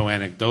what we know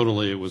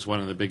anecdotally, it was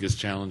one of the biggest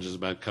challenges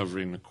about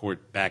covering the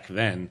court back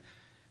then.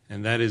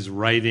 And that is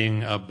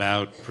writing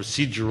about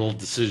procedural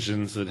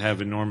decisions that have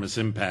enormous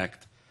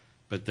impact,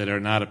 but that are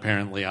not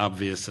apparently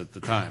obvious at the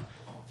time.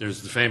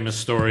 There's the famous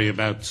story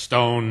about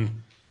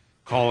Stone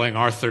calling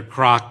Arthur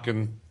Kroc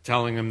and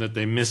telling him that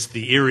they missed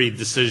the Erie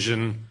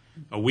decision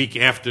a week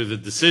after the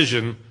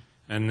decision,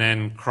 and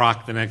then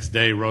Kroc the next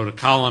day wrote a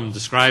column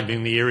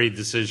describing the Erie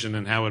decision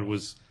and how it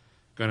was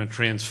going to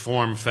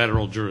transform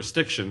federal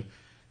jurisdiction.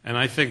 And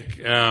I think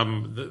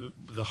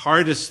the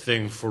hardest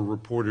thing for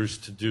reporters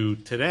to do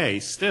today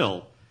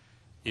still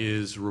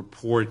is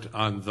report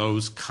on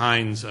those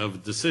kinds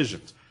of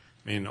decisions.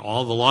 I mean,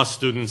 all the law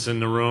students in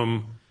the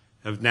room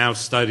have now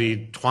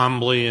studied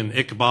Twombly and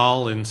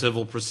Iqbal in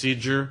civil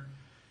procedure.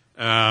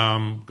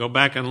 Go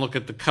back and look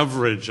at the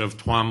coverage of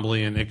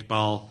Twombly and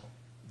Iqbal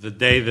the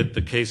day that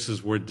the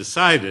cases were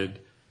decided,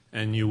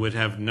 and you would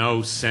have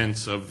no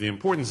sense of the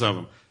importance of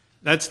them.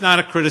 That's not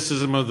a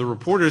criticism of the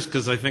reporters,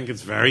 because I think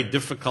it's very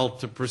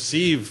difficult to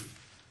perceive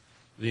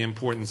the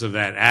importance of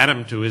that.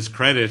 Adam, to his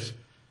credit,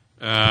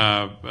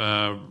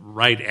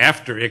 right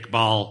after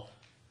Iqbal,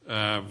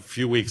 a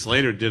few weeks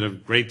later, did a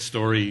great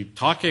story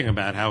talking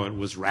about how it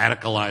was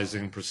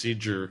radicalizing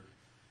procedure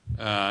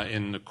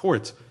in the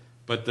courts.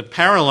 But the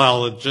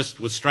parallel that just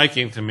was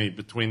striking to me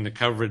between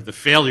the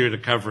failure to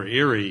cover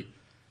Erie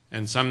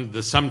and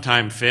the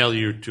sometime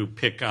failure to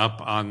pick up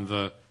on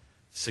the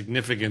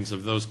significance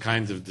of those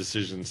kinds of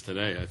decisions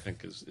today, I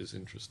think is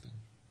interesting.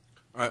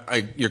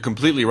 You're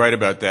completely right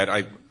about that.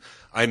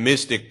 I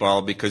missed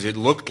Iqbal because it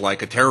looked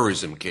like a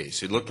terrorism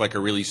case. It looked like a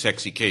really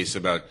sexy case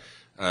about,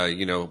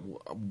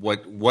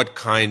 what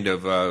kind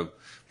of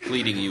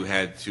pleading you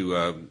had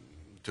to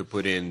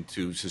put in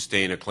to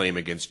sustain a claim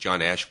against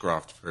John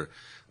Ashcroft for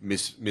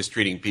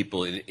mistreating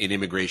people in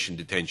immigration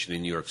detention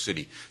in New York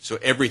City. So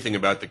everything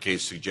about the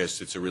case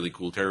suggests it's a really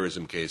cool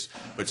terrorism case.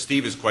 But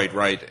Steve is quite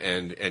right,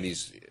 and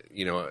he's,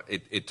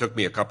 it took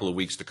me a couple of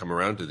weeks to come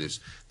around to this,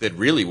 that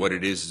really what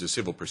it is a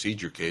civil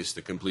procedure case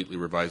that completely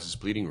revises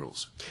pleading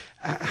rules.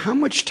 How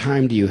much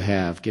time do you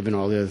have, given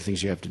all the other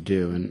things you have to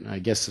do, and I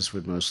guess this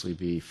would mostly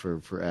be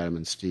for Adam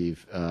and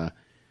Steve,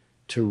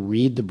 to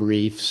read the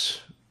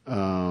briefs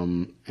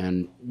and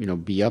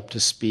be up to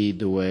speed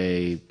the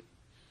way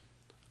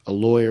a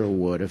lawyer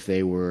would if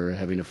they were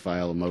having to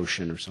file a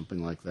motion or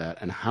something like that?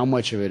 And how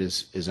much of it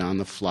is on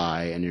the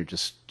fly and you're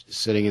just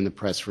sitting in the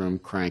press room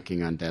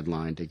cranking on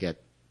deadline to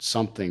get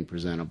something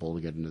presentable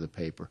to get into the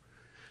paper?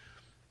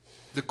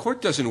 The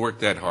court doesn't work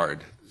that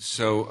hard.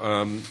 So,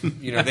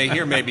 they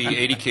hear maybe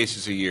 80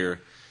 cases a year,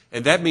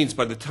 and that means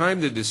by the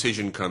time the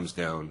decision comes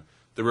down,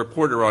 the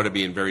reporter ought to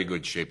be in very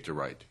good shape to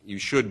write. You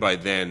should by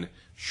then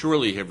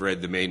surely have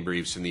read the main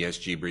briefs and the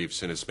SG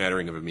briefs and a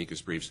smattering of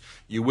amicus briefs.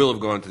 You will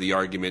have gone to the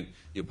argument.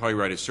 You'll probably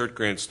write a cert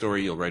grant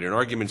story. You'll write an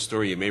argument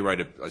story. You may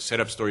write a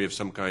setup story of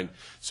some kind.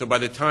 So by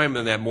the time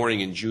on that morning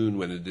in June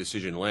when the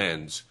decision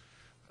lands,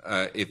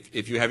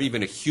 if you have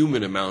even a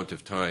human amount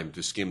of time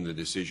to skim the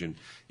decision,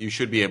 you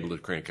should be able to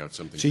crank out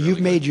something. So you've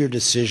made your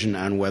decision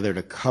on whether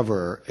to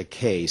cover a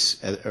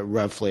case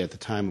roughly at the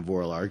time of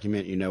oral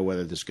argument. You know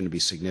whether this is going to be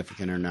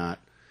significant or not.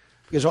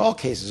 Because all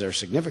cases are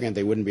significant.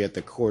 They wouldn't be at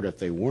the court if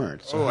they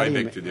weren't. So I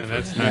beg to differ.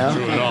 That's not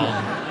true at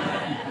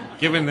all.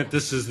 Given that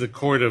this is the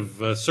court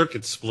of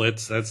circuit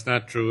splits, that's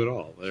not true at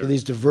all. So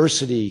these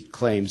diversity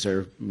claims,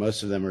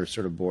 most of them are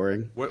sort of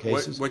boring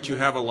cases? What you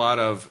have a lot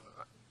of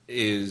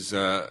is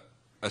a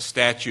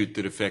statute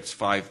that affects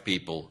 5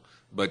 people,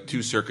 but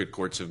 2 circuit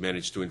courts have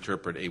managed to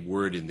interpret a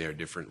word in there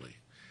differently.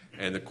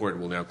 And the court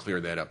will now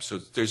clear that up. So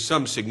there's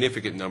some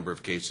significant number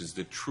of cases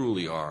that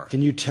truly are.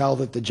 Can you tell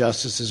that the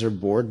justices are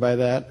bored by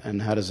that,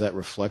 and how does that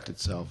reflect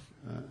itself?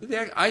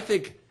 I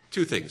think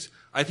 2 things.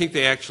 I think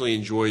they actually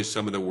enjoy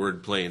some of the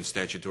wordplay and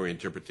statutory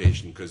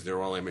interpretation because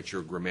they're all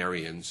amateur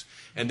grammarians.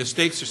 And the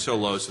stakes are so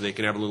low so they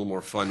can have a little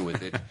more fun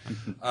with it.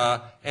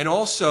 And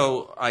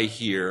also, I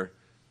hear,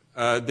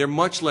 they're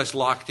much less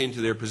locked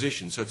into their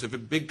position. So it's a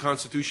big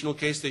constitutional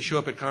case. They show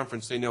up at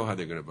conference, they know how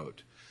they're going to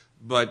vote.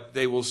 But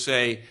they will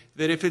say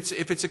that if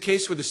it's a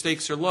case where the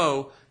stakes are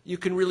low, you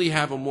can really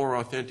have a more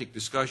authentic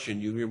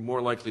discussion. You're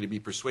more likely to be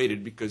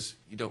persuaded because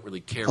you don't really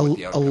care what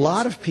the outcome is. A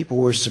lot of people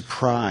were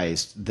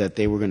surprised that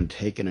they were going to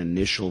take an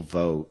initial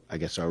vote, I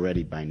guess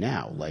already by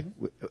now. Like,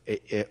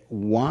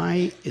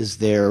 why is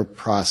their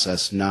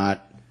process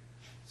not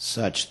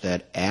such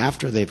that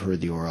after they've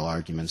heard the oral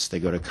arguments, they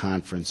go to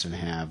conference and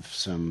have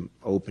some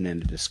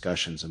open-ended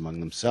discussions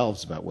among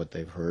themselves about what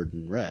they've heard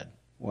and read?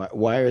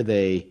 Why are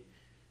they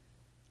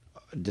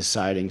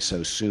deciding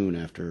so soon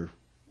after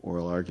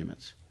oral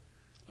arguments?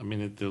 I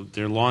mean,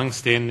 their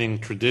long-standing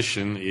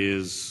tradition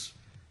is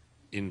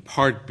in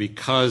part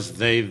because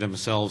they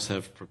themselves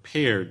have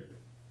prepared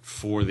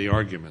for the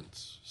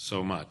arguments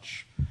so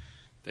much.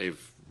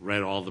 They've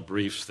read all the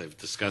briefs, they've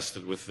discussed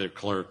it with their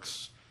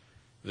clerks,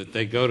 that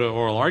they go to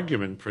oral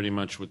argument pretty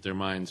much with their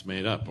minds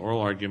made up. Oral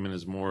argument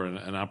is more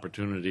an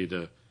opportunity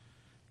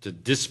to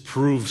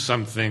disprove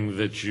something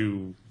that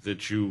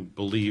you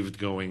believed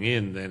going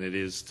in than it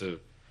is to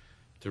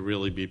to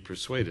really be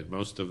persuaded.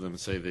 Most of them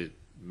say that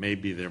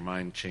maybe their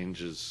mind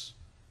changes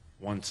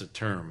once a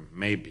term,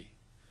 maybe.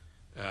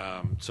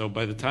 So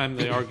by the time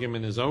the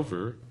argument is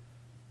over,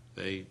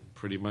 they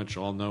pretty much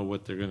all know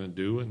what they're going to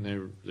do, and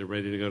they're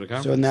ready to go to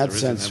conference. So in that There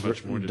isn't sense,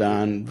 much more to do.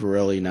 Don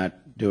Verrilli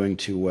not doing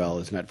too well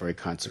is not very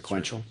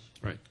consequential.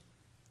 Right.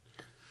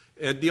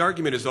 The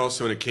argument is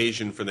also an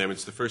occasion for them.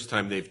 It's the first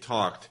time they've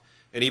talked.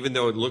 And even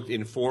though it looked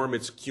in form,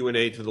 it's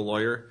Q&A to the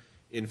lawyer,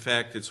 in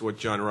fact, it's what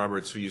John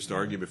Roberts, who used to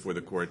argue before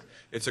the court,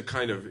 it's a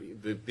kind of,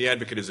 the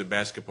advocate is a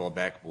basketball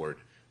backboard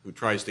who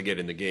tries to get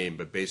in the game,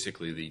 but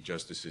basically the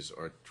justices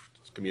are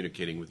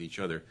communicating with each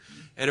other.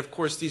 And of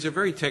course, these are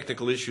very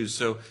technical issues,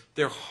 so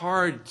they're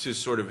hard to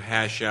sort of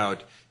hash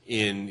out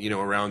in,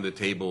 around the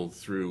table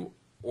through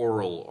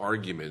oral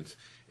argument.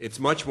 It's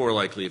much more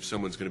likely if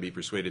someone's going to be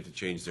persuaded to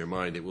change their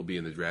mind, it will be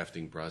in the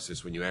drafting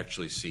process when you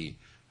actually see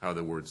how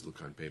the words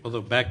look on paper.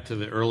 Although back to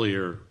the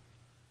earlier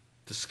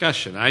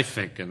discussion, I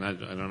think, and I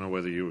don't know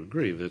whether you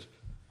agree, that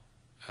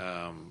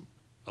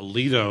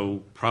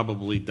Alito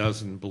probably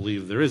doesn't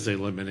believe there is a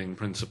limiting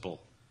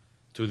principle.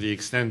 To the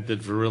extent that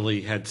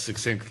Verrilli had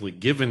succinctly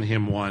given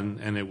him one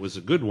and it was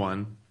a good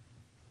one,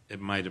 it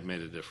might have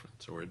made a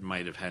difference, or it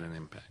might have had an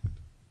impact.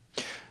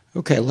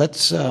 Okay,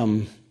 let's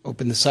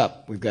open this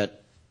up. We've got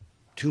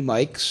 2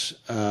 mics,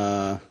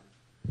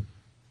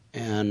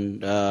 and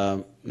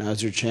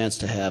now's your chance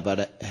to have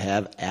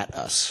at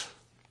us.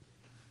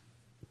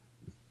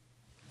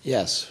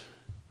 Yes.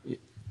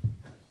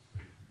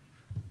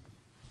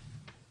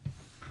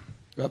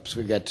 Oops,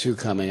 we've got 2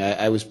 coming.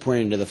 I was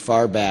pointing to the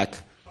far back.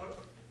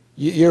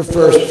 You're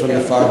first from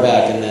the far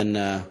back, and then...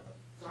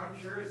 So I'm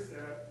curious,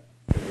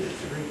 the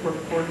Supreme Court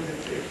reported that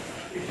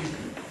if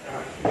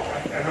you, I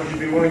don't know if you'd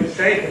be willing to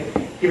say it,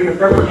 but given the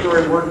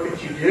preparatory work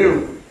that you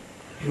do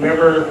you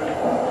ever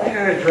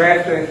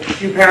draft a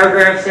few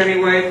paragraphs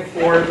anyway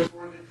before the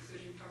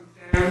decision comes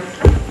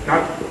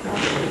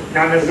down?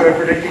 Not necessarily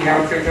predicting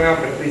how it's going to come out,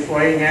 but at least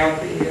laying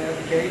out the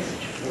case?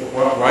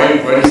 Why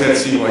does that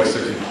seem like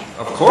such a...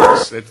 Of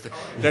course. That's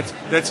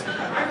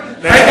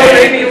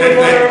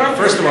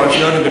first of all, it's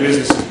none of the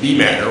business's B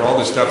matter. All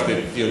the stuff that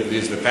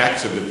is the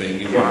facts of the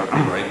thing,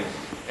 right?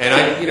 And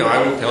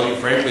I will tell you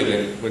frankly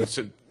that when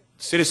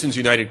Citizens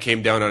United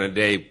came down on a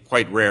day,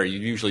 quite rare. You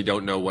usually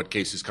don't know what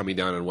case is coming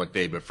down on what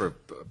day, but for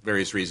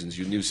various reasons,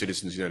 you knew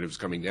Citizens United was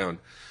coming down.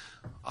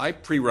 I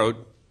pre-wrote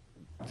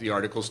the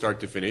article start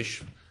to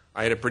finish.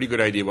 I had a pretty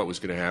good idea what was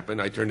going to happen.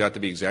 I turned out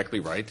to be exactly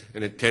right.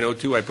 And at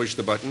 10:02, I pushed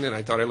the button, and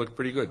I thought I looked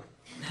pretty good.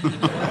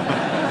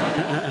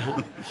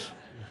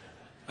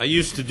 I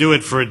used to do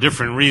it for a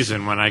different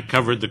reason. When I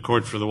covered the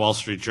court for the Wall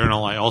Street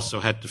Journal, I also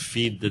had to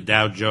feed the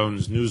Dow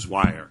Jones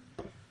Newswire.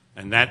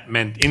 And that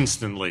meant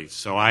instantly.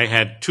 So I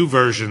had 2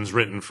 versions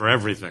written for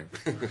everything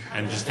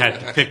and just had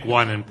to pick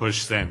one and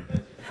push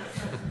send.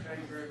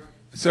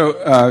 So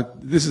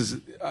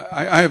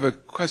I have a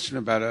question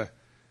about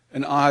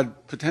an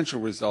odd potential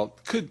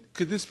result. Could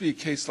this be a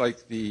case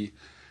like the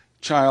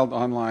child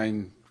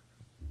online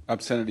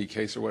obscenity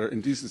case or whatever,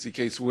 indecency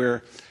case,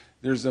 where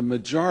there's a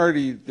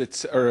majority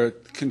or a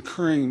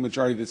concurring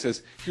majority that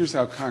says, here's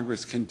how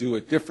Congress can do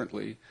it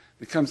differently,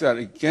 that comes out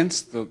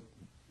against the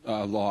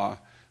law,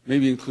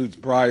 maybe includes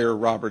Breyer,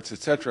 Roberts, et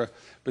cetera,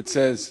 but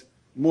says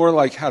more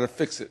like how to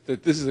fix it,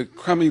 that this is a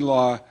crummy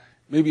law,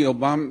 maybe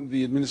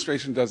the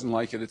administration doesn't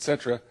like it, et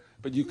cetera,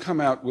 but you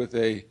come out with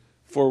a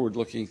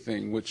forward-looking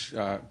thing, which,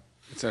 et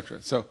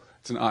cetera. So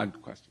it's an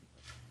odd question.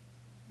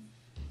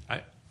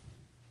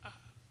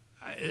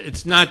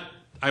 It's not,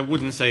 I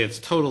wouldn't say it's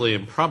totally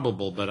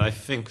improbable, but I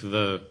think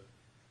the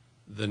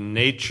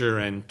nature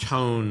and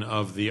tone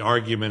of the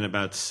argument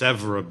about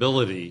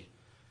severability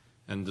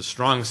and the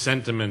strong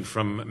sentiment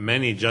from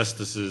many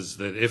justices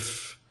that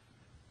if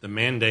the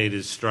mandate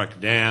is struck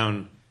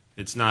down,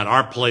 it's not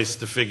our place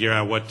to figure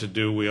out what to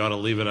do, we ought to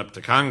leave it up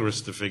to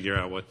Congress to figure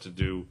out what to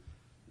do,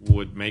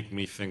 would make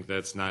me think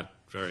that's not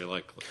very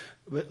likely.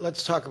 But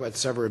let's talk about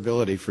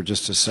severability for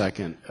just a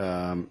second.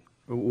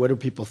 What do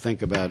people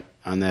think about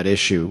on that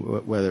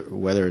issue?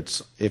 Whether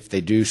it's, if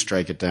they do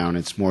strike it down,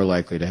 it's more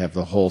likely to have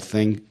the whole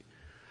thing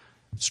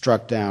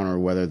struck down, or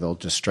whether they'll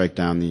just strike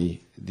down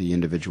the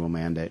individual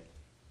mandate?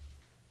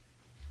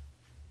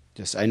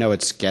 I know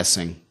it's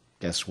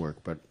guesswork,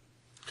 but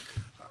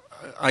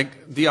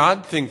the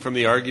odd thing from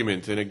the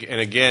argument, and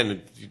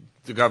again,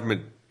 the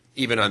government,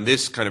 even on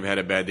this, kind of had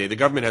a bad day. The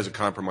government has a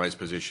compromise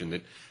position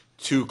that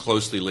 2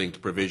 closely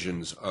linked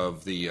provisions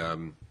of the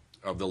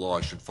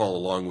law should fall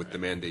along with the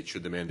mandate,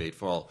 should the mandate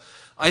fall.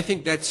 I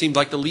think that seemed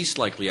like the least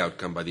likely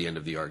outcome by the end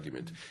of the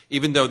argument,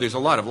 even though there's a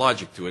lot of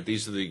logic to it.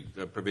 These are the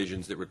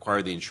provisions that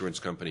require the insurance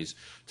companies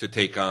to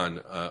take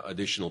on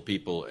additional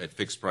people at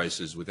fixed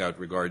prices without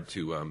regard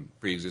to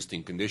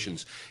pre-existing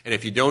conditions. And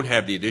if you don't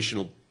have the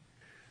additional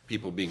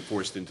people being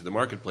forced into the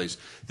marketplace,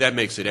 that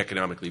makes it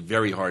economically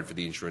very hard for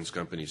the insurance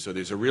companies. So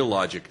there's a real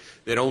logic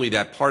that only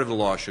that part of the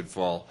law should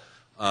fall,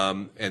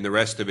 and the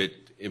rest of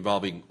it,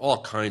 involving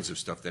all kinds of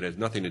stuff that has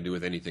nothing to do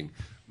with anything,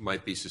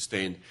 might be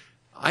sustained.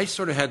 I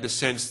sort of had the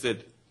sense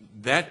that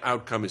that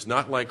outcome is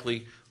not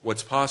likely,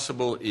 What's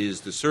possible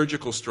is the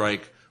surgical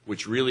strike,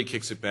 which really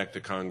kicks it back to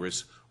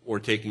Congress, or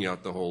taking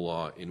out the whole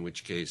law, in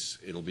which case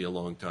it'll be a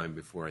long time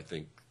before I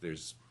think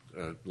there's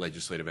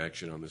legislative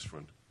action on this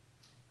front.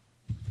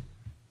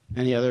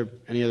 Any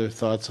other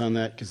thoughts on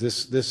that? Because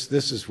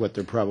this is what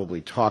they're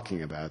probably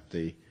talking about,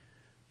 the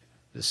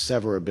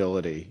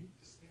severability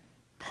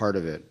part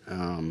of it.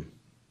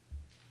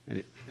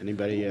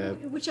 Anybody?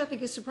 Which I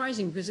think is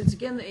surprising, because it's,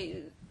 again,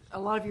 a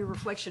lot of your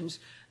reflections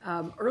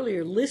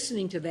earlier,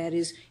 listening to that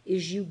is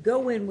you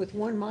go in with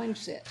one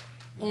mindset,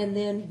 and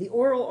then the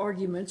oral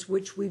arguments,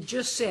 which we've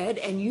just said,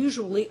 and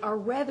usually are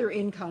rather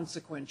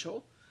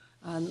inconsequential,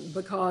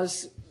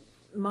 because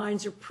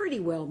minds are pretty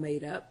well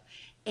made up,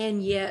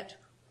 and yet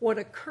what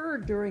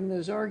occurred during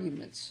those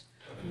arguments,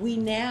 we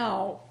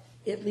now,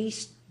 at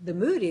least the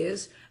mood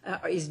is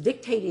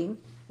dictating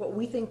what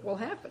we think will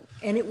happen.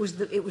 And it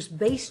was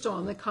based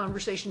on the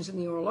conversations in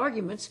the oral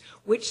arguments,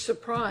 which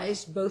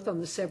surprised both on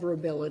the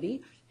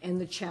severability and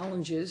the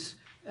challenges,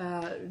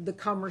 the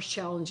commerce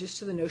challenges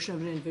to the notion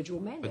of an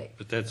individual mandate.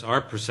 But that's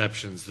our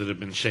perceptions that have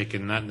been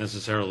shaken, not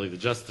necessarily the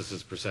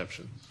justice's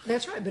perceptions.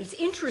 That's right, but it's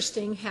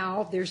interesting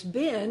how there's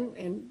been,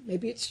 and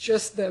maybe it's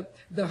just the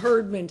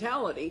herd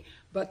mentality,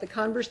 but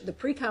the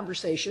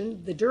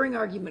pre-conversation, the during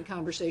argument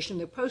conversation,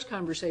 the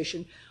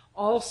post-conversation,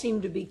 all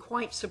seem to be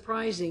quite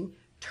surprising,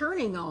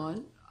 turning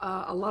on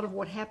a lot of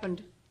what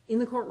happened in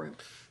the courtroom.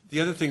 The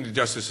other thing the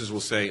justices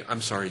will say,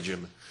 I'm sorry,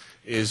 Jim,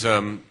 is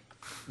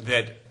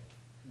that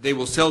they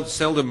will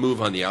seldom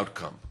move on the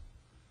outcome,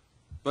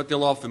 but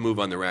they'll often move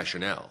on the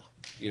rationale.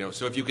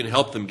 So if you can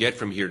help them get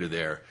from here to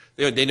there,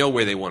 they know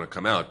where they want to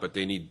come out, but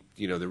they need,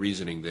 the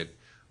reasoning that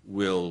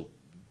will,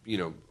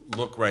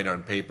 look right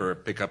on paper,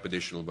 pick up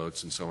additional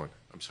votes, and so on.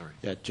 I'm sorry.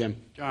 Yeah, Jim.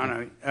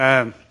 John,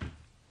 Adam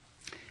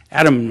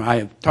and I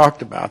have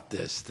talked about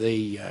this,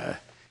 the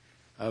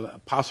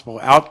possible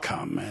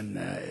outcome, and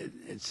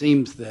it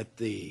seems that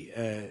the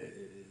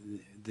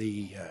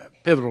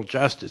pivotal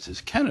justice is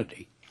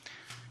Kennedy.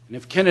 And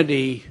if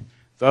Kennedy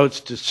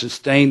votes to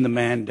sustain the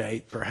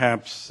mandate,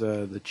 perhaps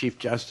the Chief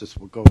Justice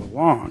will go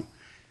along.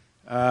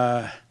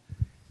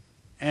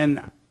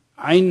 And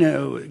I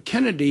know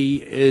Kennedy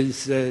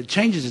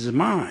changes his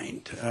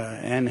mind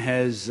and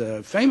has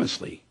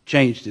famously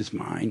changed his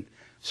mind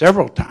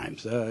several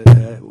times.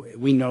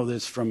 We know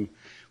this from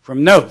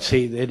notes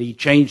that he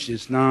changed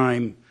his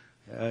mind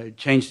on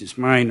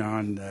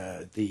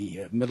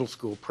the middle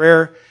school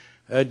prayer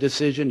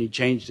decision. He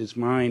changed his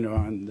mind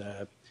on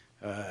the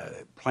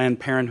Planned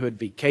Parenthood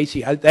v.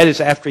 Casey. That is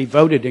after he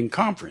voted in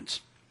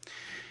conference.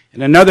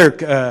 And another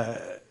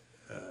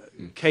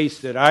case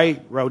that I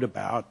wrote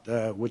about,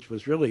 which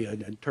was really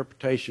an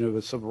interpretation of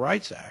the Civil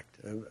Rights Act,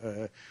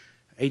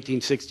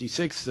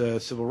 1866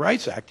 Civil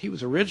Rights Act, he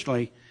was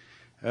originally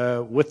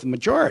with the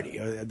majority,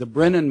 the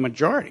Brennan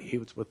majority. He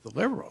was with the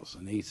liberals,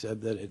 and he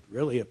said that it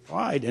really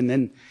applied. And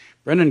then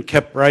Brennan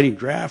kept writing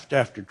draft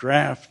after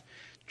draft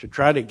to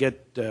try to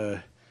get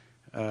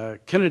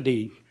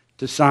Kennedy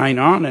to sign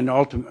on, and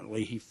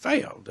ultimately he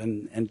failed.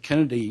 And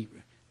Kennedy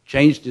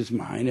changed his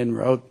mind and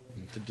wrote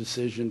the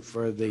decision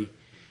for the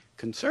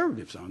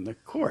conservatives on the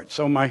court.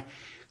 So my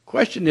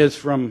question is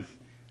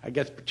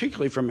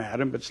particularly from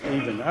Adam, but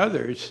Steve and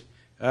others,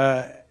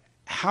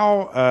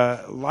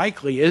 how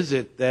likely is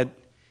it that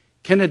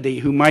Kennedy,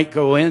 who might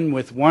go in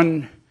with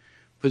one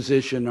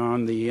position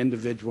on the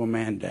individual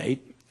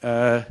mandate,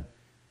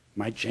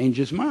 might change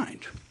his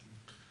mind?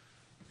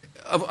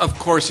 Of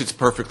course, it's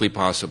perfectly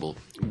possible.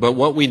 But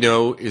what we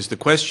know is the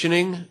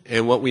questioning,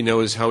 and what we know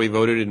is how he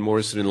voted in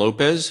Morrison and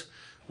Lopez,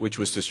 which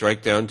was to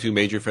strike down 2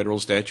 major federal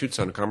statutes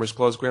on Commerce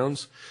Clause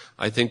grounds.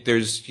 I think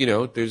there's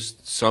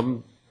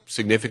some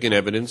significant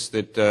evidence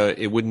that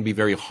it wouldn't be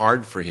very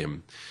hard for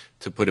him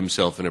to put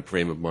himself in a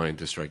frame of mind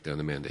to strike down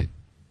the mandate.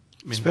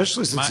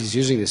 Especially since he's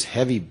using this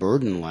heavy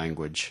burden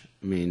language.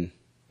 I mean,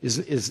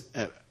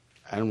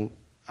 I'm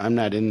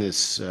not in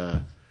this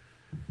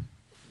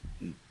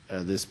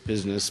this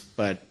business,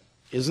 but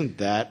isn't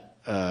that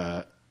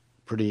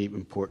pretty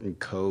important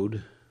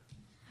code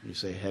when you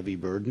say heavy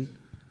burden?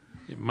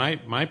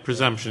 My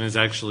presumption is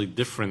actually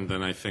different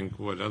than I think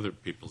what other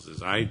people's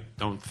is. I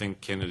don't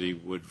think Kennedy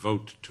would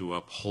vote to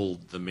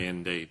uphold the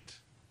mandate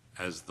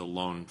as the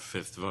lone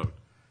fifth vote.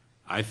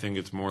 I think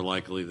it's more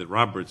likely that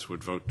Roberts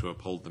would vote to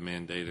uphold the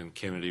mandate and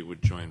Kennedy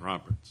would join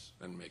Roberts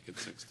and make it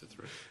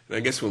 6-3. I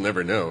guess we'll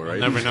never know, right?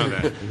 We'll never know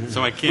that.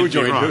 So I can't Who be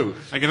joined wrong. who?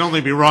 I can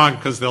only be wrong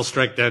because they'll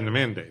strike down the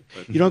mandate.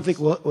 But. You don't think,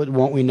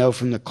 won't we know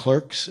from the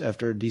clerks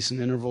after a decent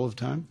interval of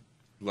time?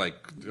 Like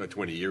a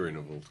 20-year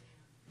interval.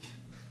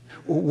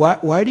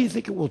 Why do you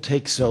think it will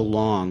take so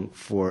long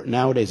for,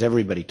 nowadays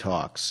everybody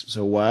talks,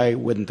 so why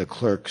wouldn't the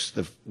clerks,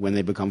 when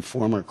they become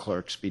former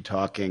clerks, be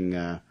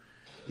talking,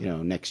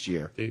 next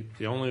year?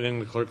 The only thing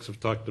the clerks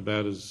have talked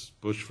about is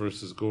Bush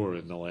versus Gore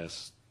in the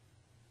last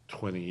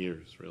 20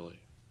 years, really,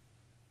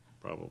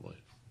 probably.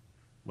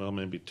 Well,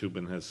 maybe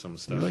Tubin has some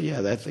stuff. Well,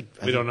 yeah,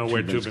 we don't know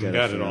where Tubin's Tubin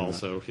got got it all,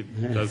 so he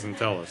doesn't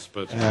tell us.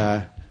 But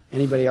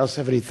anybody else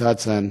have any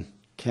thoughts on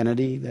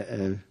Kennedy?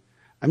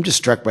 I'm just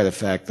struck by the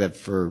fact that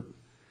for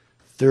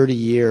 30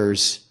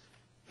 years,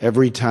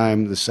 every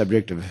time the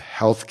subject of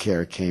health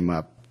care came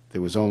up,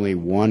 there was only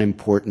one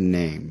important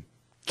name,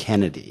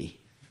 Kennedy.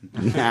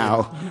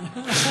 Now,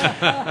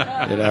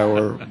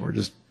 we're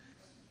just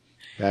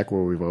back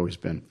where we've always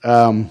been.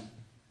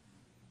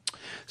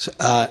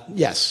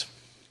 Yes.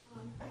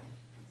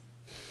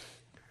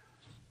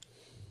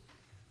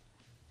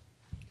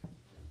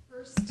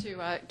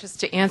 Just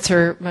to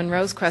answer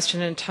Monroe's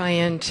question and tie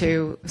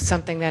into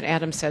something that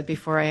Adam said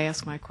before I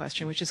ask my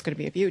question, which is going to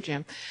be of you,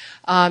 Jim.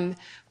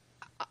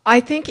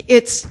 I think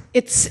it's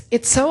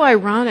so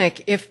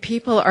ironic if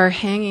people are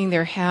hanging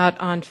their hat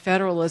on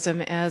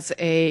federalism as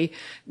a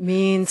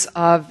means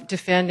of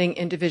defending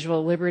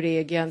individual liberty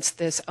against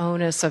this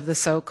onus of the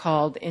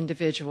so-called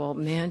individual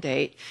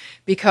mandate.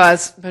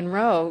 Because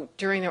Monroe,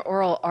 during the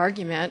oral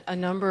argument, a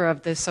number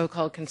of the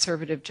so-called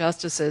conservative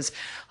justices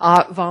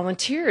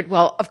volunteered.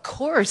 Well, of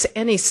course,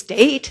 any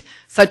state,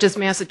 such as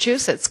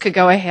Massachusetts, could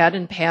go ahead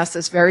and pass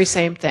this very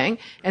same thing,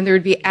 and there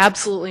would be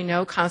absolutely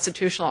no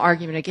constitutional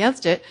argument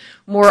against it.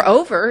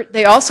 Moreover,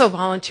 they also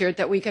volunteered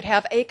that we could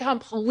have a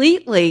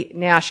completely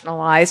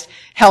nationalized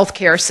health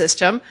care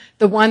system,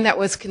 the one that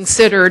was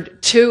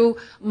considered too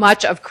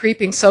much of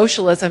creeping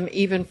socialism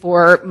even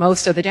for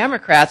most of the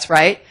Democrats,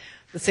 right?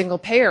 The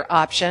single-payer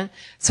option.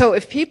 So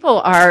if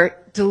people are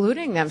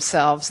deluding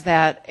themselves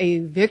that a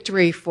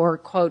victory for,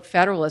 quote,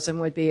 federalism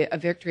would be a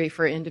victory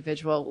for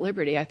individual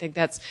liberty, I think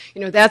that's,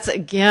 that's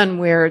again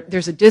where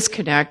there's a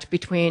disconnect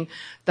between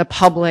the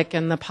public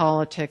and the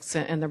politics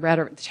and the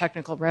rhetoric, the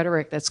technical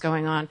rhetoric that's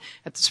going on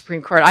at the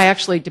Supreme Court. I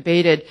actually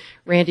debated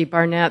Randy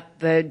Barnett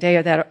the day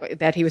of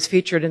that he was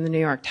featured in the New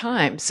York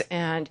Times,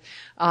 and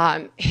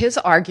his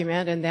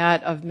argument and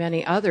that of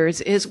many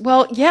others is,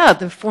 well, yeah,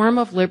 the form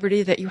of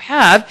liberty that you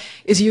have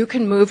is you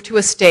can move to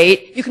a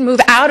state, you can move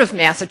out of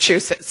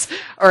Massachusetts,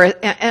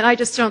 and I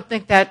just don't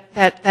think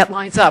that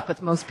lines up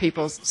with most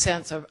people's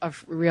sense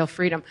of real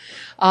freedom.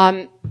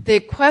 The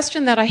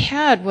question that I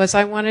had was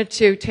I wanted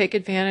to take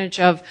advantage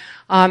of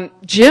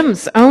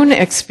Jim's own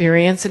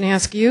experience and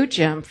ask you,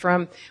 Jim,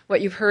 from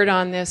what you've heard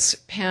on this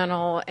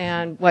panel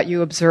and what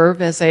you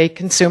observe as a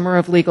consumer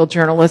of legal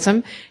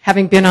journalism,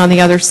 having been on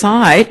the other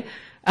side,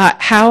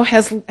 how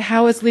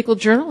has legal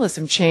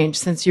journalism changed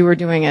since you were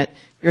doing it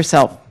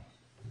yourself?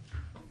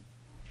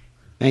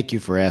 Thank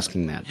you for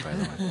asking that, by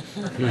the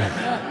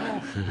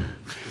way.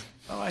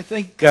 Well, I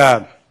think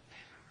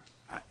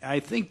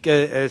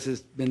as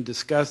has been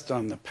discussed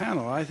on the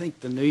panel, I think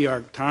the New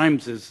York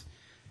Times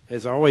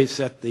has always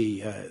set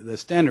the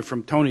standard,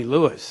 from Tony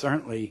Lewis,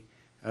 certainly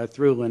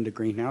through Linda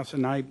Greenhouse,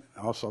 and I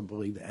also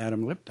believe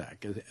Adam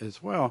Liptak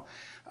as well.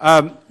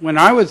 When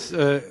I was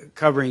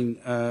covering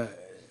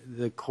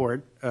the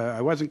court,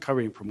 I wasn't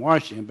covering from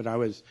Washington, but I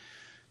was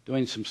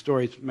doing some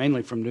stories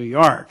mainly from New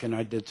York, and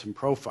I did some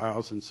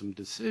profiles and some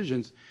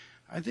decisions.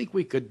 I think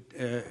we could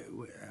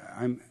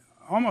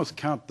almost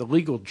count the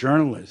legal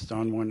journalists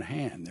on one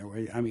hand.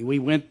 We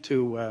went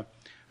to,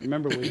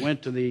 remember we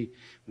went to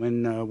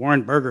when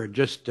Warren Burger had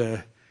just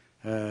been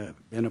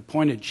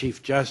appointed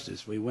Chief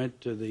Justice, we went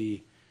to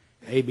the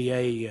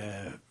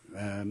ABA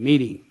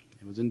meeting.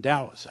 It was in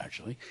Dallas,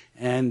 actually,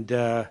 and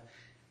I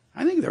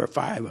think there were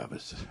 5 of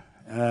us.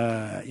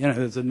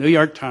 There's the New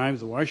York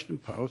Times, the Washington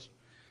Post,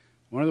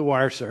 one of the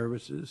wire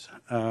services,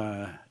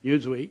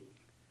 Newsweek,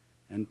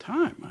 and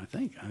Time, I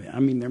think. I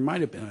mean, there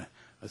might have been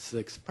a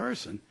 6th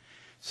person.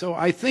 So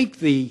I think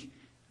the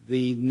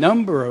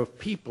number of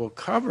people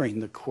covering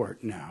the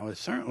court now is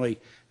certainly,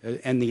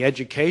 and the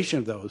education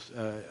of those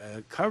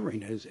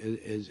covering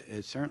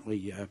is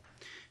certainly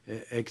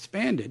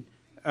expanded.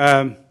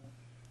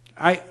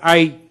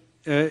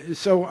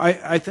 So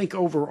I think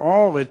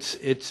overall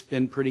it's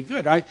been pretty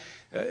good.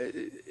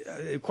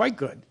 Quite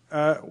good.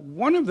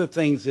 One of the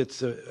things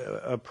that's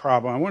a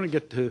problem, I want to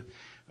get to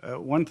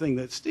one thing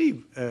that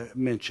Steve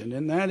mentioned,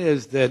 and that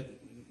is that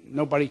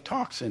nobody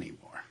talks anymore,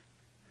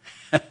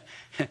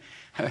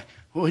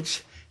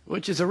 which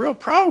is a real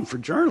problem for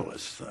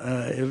journalists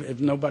if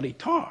nobody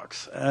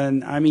talks.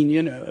 And I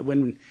mean,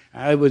 when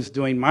I was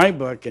doing my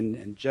book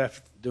and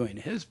Jeff doing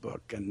his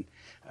book, and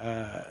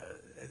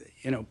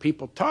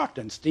people talked,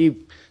 and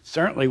Steve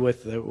certainly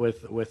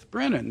with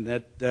Brennan,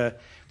 that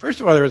first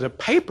of all there was a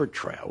paper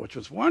trail, which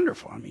was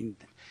wonderful. I mean,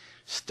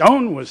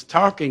 Stone was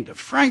talking to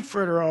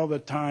Frankfurter all the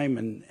time,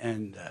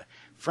 and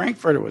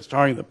Frankfurter was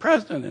talking to the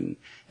president,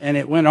 and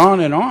it went on,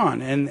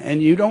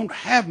 and you don't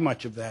have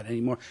much of that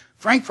anymore.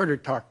 Frankfurter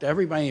talked to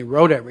everybody, he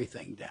wrote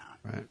everything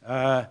down.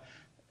 Right.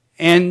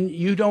 And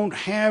you don't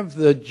have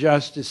the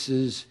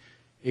justices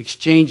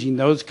exchanging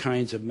those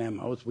kinds of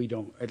memos. We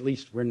don't, at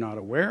least we're not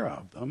aware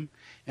of them.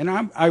 And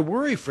I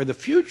worry for the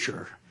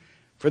future,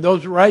 for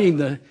those writing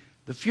the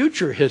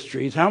future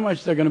histories, how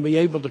much they're going to be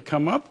able to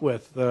come up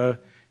with,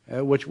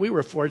 which we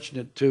were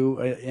fortunate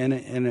to in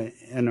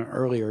an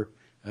earlier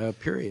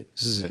period.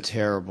 This is a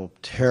terrible,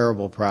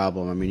 terrible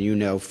problem. I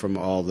mean, from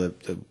all the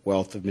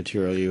wealth of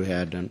material you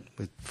had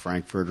with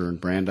Frankfurter and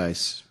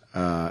Brandeis,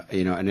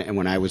 and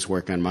when I was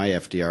working on my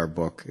FDR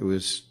book, there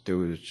was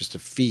just a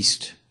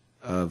feast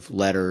of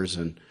letters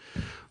and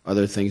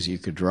other things you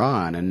could draw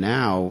on. And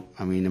now,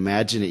 I mean,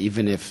 imagine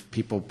even if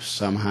people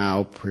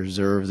somehow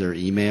preserve their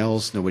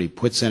emails, nobody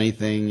puts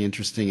anything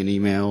interesting in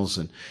emails,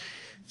 and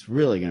it's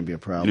really going to be a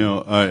problem. You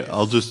know,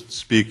 I'll just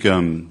speak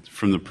from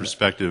the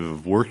perspective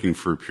of working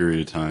for a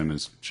period of time,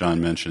 as John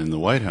mentioned, in the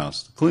White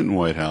House, the Clinton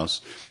White House,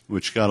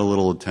 which got a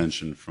little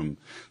attention from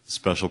the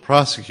special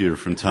prosecutor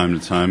from time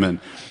to time. And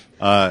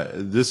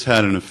this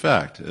had an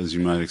effect, as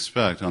you might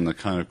expect, on the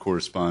kind of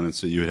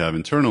correspondence that you would have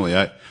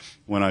internally.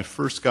 When I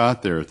first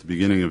got there at the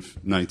beginning of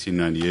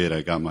 1998,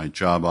 I got my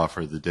job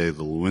offer the day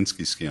the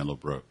Lewinsky scandal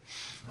broke.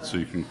 So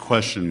you can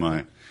question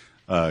my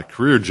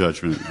career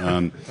judgment.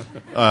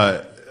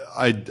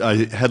 I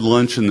had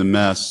lunch in the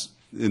mess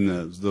in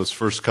those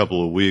first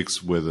couple of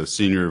weeks with a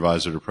senior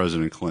advisor to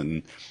President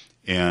Clinton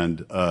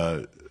and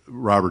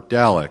Robert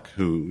Dallek,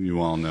 who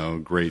you all know, a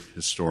great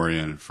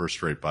historian and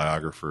first-rate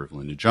biographer of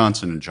Lyndon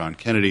Johnson and John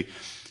Kennedy.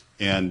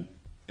 And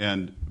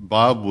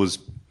Bob was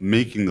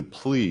making the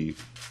plea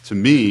to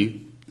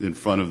me in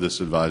front of this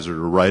advisor to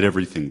write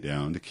everything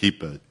down, to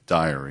keep a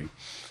diary,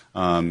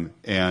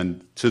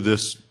 and to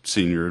this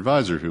senior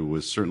advisor who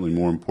was certainly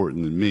more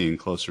important than me and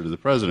closer to the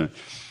president.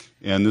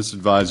 And this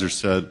advisor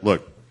said,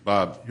 look,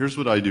 Bob, here's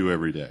what I do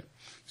every day.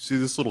 See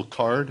this little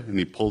card? And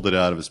he pulled it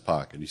out of his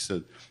pocket. He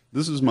said,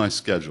 this is my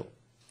schedule.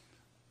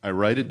 I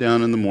write it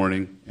down in the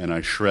morning and I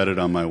shred it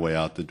on my way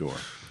out the door.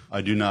 I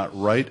do not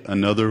write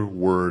another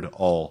word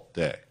all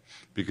day,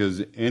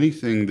 because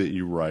anything that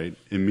you write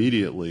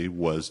immediately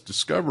was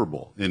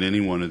discoverable in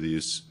any one of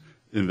these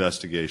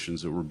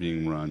investigations that were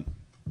being run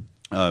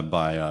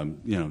by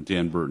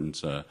Dan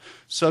Burton's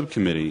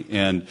subcommittee.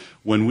 And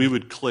when we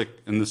would click,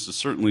 and this is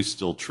certainly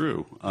still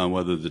true,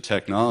 whether the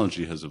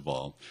technology has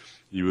evolved,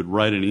 you would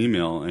write an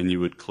email and you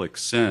would click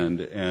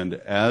send, and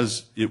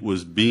as it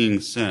was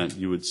being sent,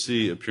 you would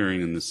see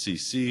appearing in the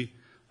CC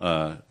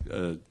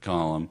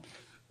column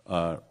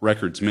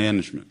records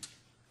management,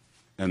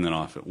 and then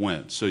off it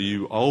went. So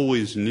you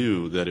always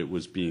knew that it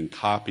was being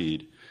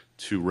copied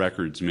to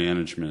records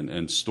management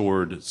and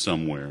stored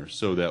somewhere,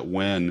 so that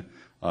when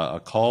a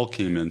call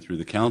came in through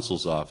the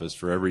counsel's office,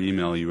 for every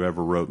email you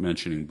ever wrote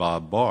mentioning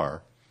Bob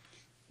Barr,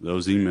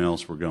 those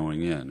emails were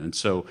going in. And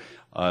so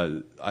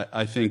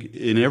I think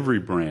in every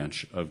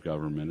branch of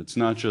government, it's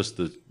not just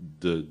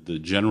the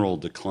general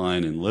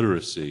decline in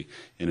literacy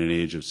in an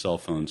age of cell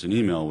phones and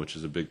email, which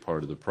is a big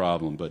part of the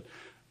problem, but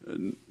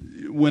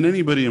when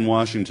anybody in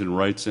Washington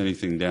writes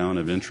anything down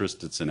of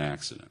interest, it's an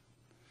accident.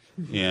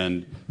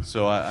 And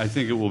so I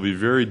think it will be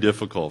very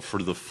difficult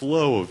for the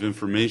flow of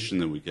information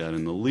that we get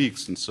and the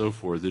leaks and so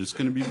forth, that it's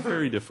going to be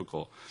very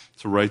difficult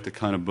to write the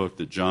kind of book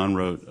that John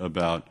wrote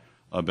about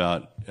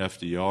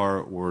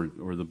FDR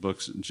or the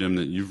books, Jim,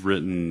 that you've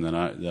written,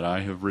 that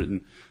I have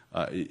written.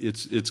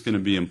 It's going to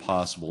be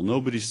impossible.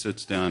 Nobody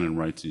sits down and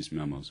writes these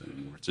memos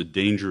anymore. It's a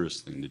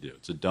dangerous thing to do.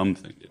 It's a dumb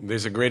thing to do.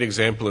 There's a great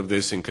example of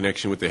this in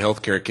connection with the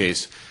healthcare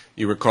case.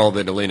 You recall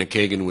that Elena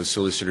Kagan was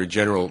Solicitor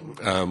General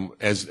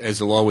as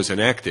the law was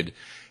enacted,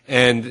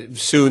 and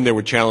soon there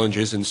were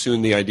challenges, and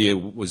soon the idea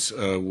was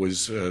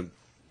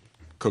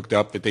cooked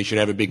up that they should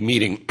have a big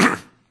meeting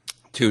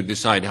to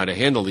decide how to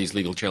handle these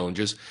legal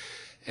challenges.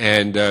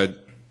 And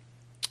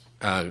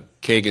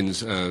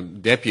Kagan's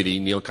deputy,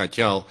 Neil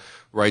Katyal,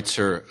 writes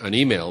her an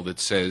email that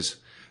says,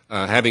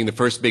 having the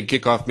first big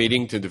kickoff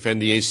meeting to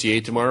defend the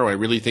ACA tomorrow, I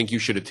really think you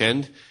should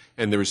attend.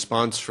 And the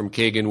response from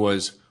Kagan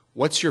was,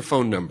 what's your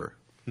phone number?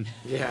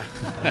 Yeah.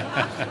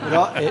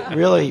 It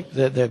really,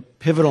 the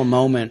pivotal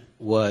moment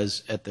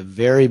was at the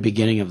very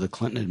beginning of the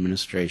Clinton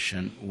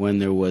administration, when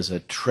there was a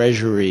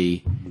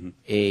Treasury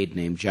aide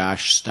named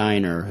Josh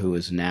Steiner, who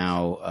is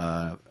now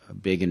a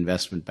big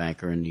investment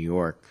banker in New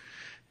York,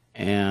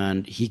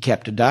 and he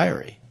kept a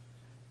diary.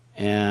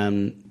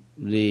 And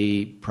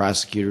the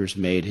prosecutors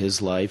made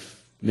his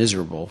life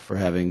miserable for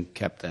having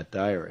kept that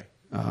diary.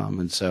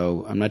 And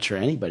so I'm not sure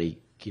anybody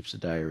keeps a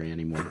diary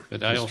anymore.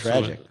 But it's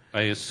tragic.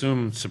 I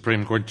assume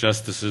Supreme Court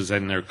justices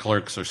and their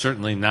clerks are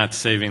certainly not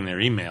saving their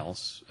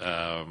emails,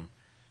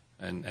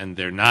 and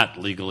they're not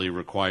legally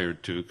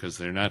required to, because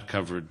they're not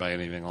covered by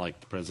anything like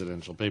the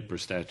presidential paper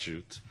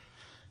statutes.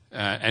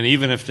 And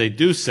even if they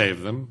do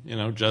save them,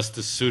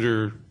 Justice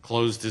Souter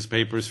closed his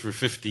papers for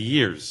 50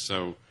 years,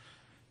 so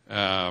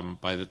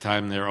by the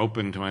time they're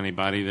open to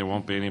anybody, there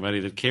won't be anybody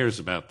that cares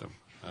about them.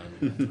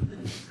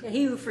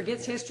 He who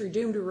forgets history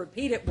doomed to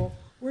repeat it. Well,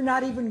 we're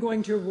not even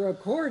going to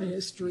record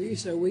history,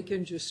 so we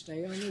can just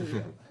stay on the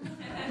wheel.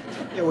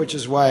 Yeah, which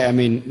is why, I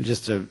mean,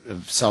 just a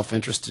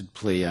self-interested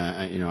plea.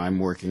 I'm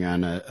working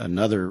on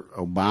another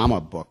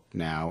Obama book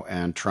now,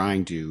 and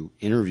trying to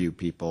interview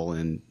people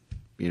in,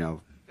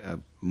 a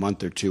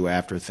month or two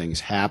after things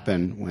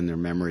happen, when their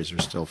memories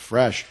are still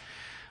fresh.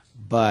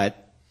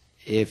 But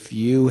if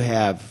you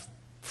have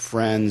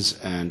friends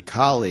and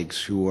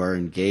colleagues who are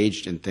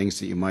engaged in things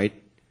that you might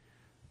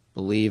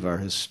believe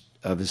are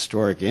of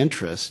historic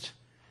interest,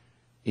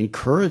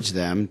 encourage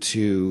them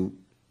to,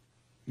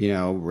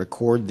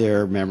 record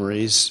their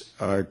memories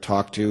or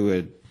talk to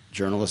a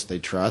journalist they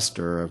trust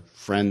or a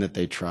friend that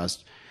they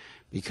trust,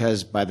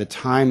 because by the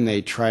time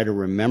they try to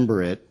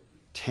remember it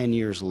 10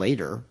 years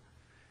later,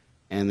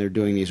 and they're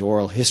doing these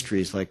oral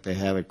histories like they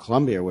have at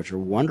Columbia, which are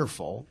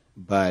wonderful,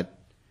 but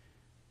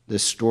the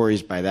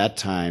stories by that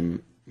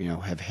time,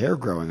 have hair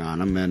growing on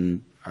them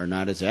and are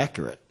not as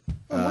accurate.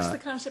 Well, what's the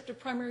concept of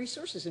primary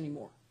sources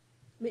anymore?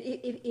 I mean,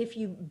 if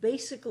you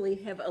basically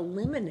have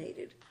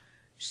eliminated,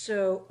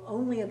 so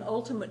only an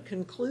ultimate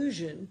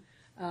conclusion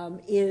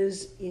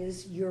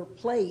is your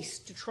place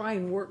to try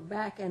and work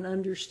back and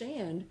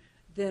understand,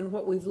 then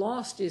what we've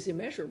lost is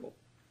immeasurable.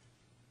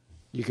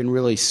 You can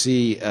really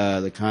see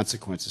the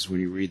consequences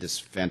when you read this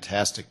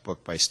fantastic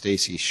book by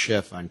Stacy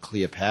Schiff on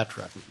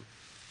Cleopatra.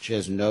 She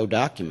has no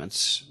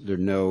documents. There are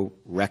no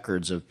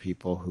records of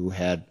people who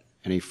had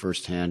any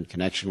firsthand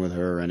connection with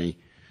her, any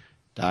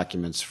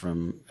documents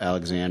from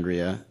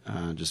Alexandria,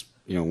 just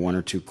one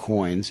or two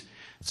coins.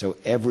 So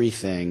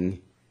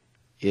everything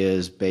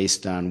is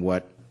based on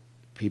what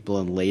people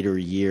in later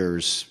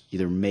years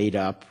either made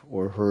up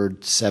or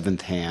heard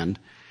seventh hand.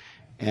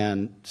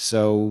 And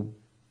so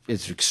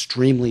it's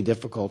extremely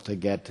difficult to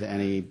get to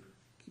any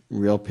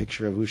real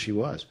picture of who she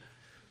was.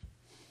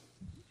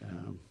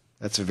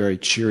 That's a very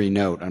cheery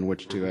note on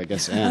which to, I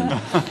guess, end.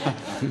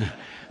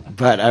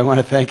 But I want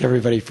to thank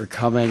everybody for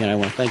coming, and I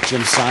want to thank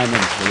Jim Simon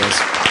for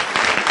this.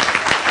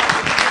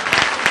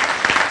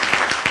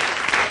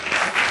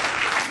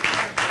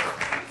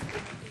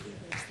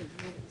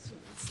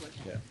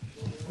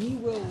 We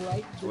will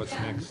write. What's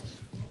next?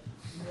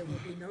 There will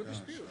be no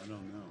dispute. I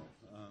don't know.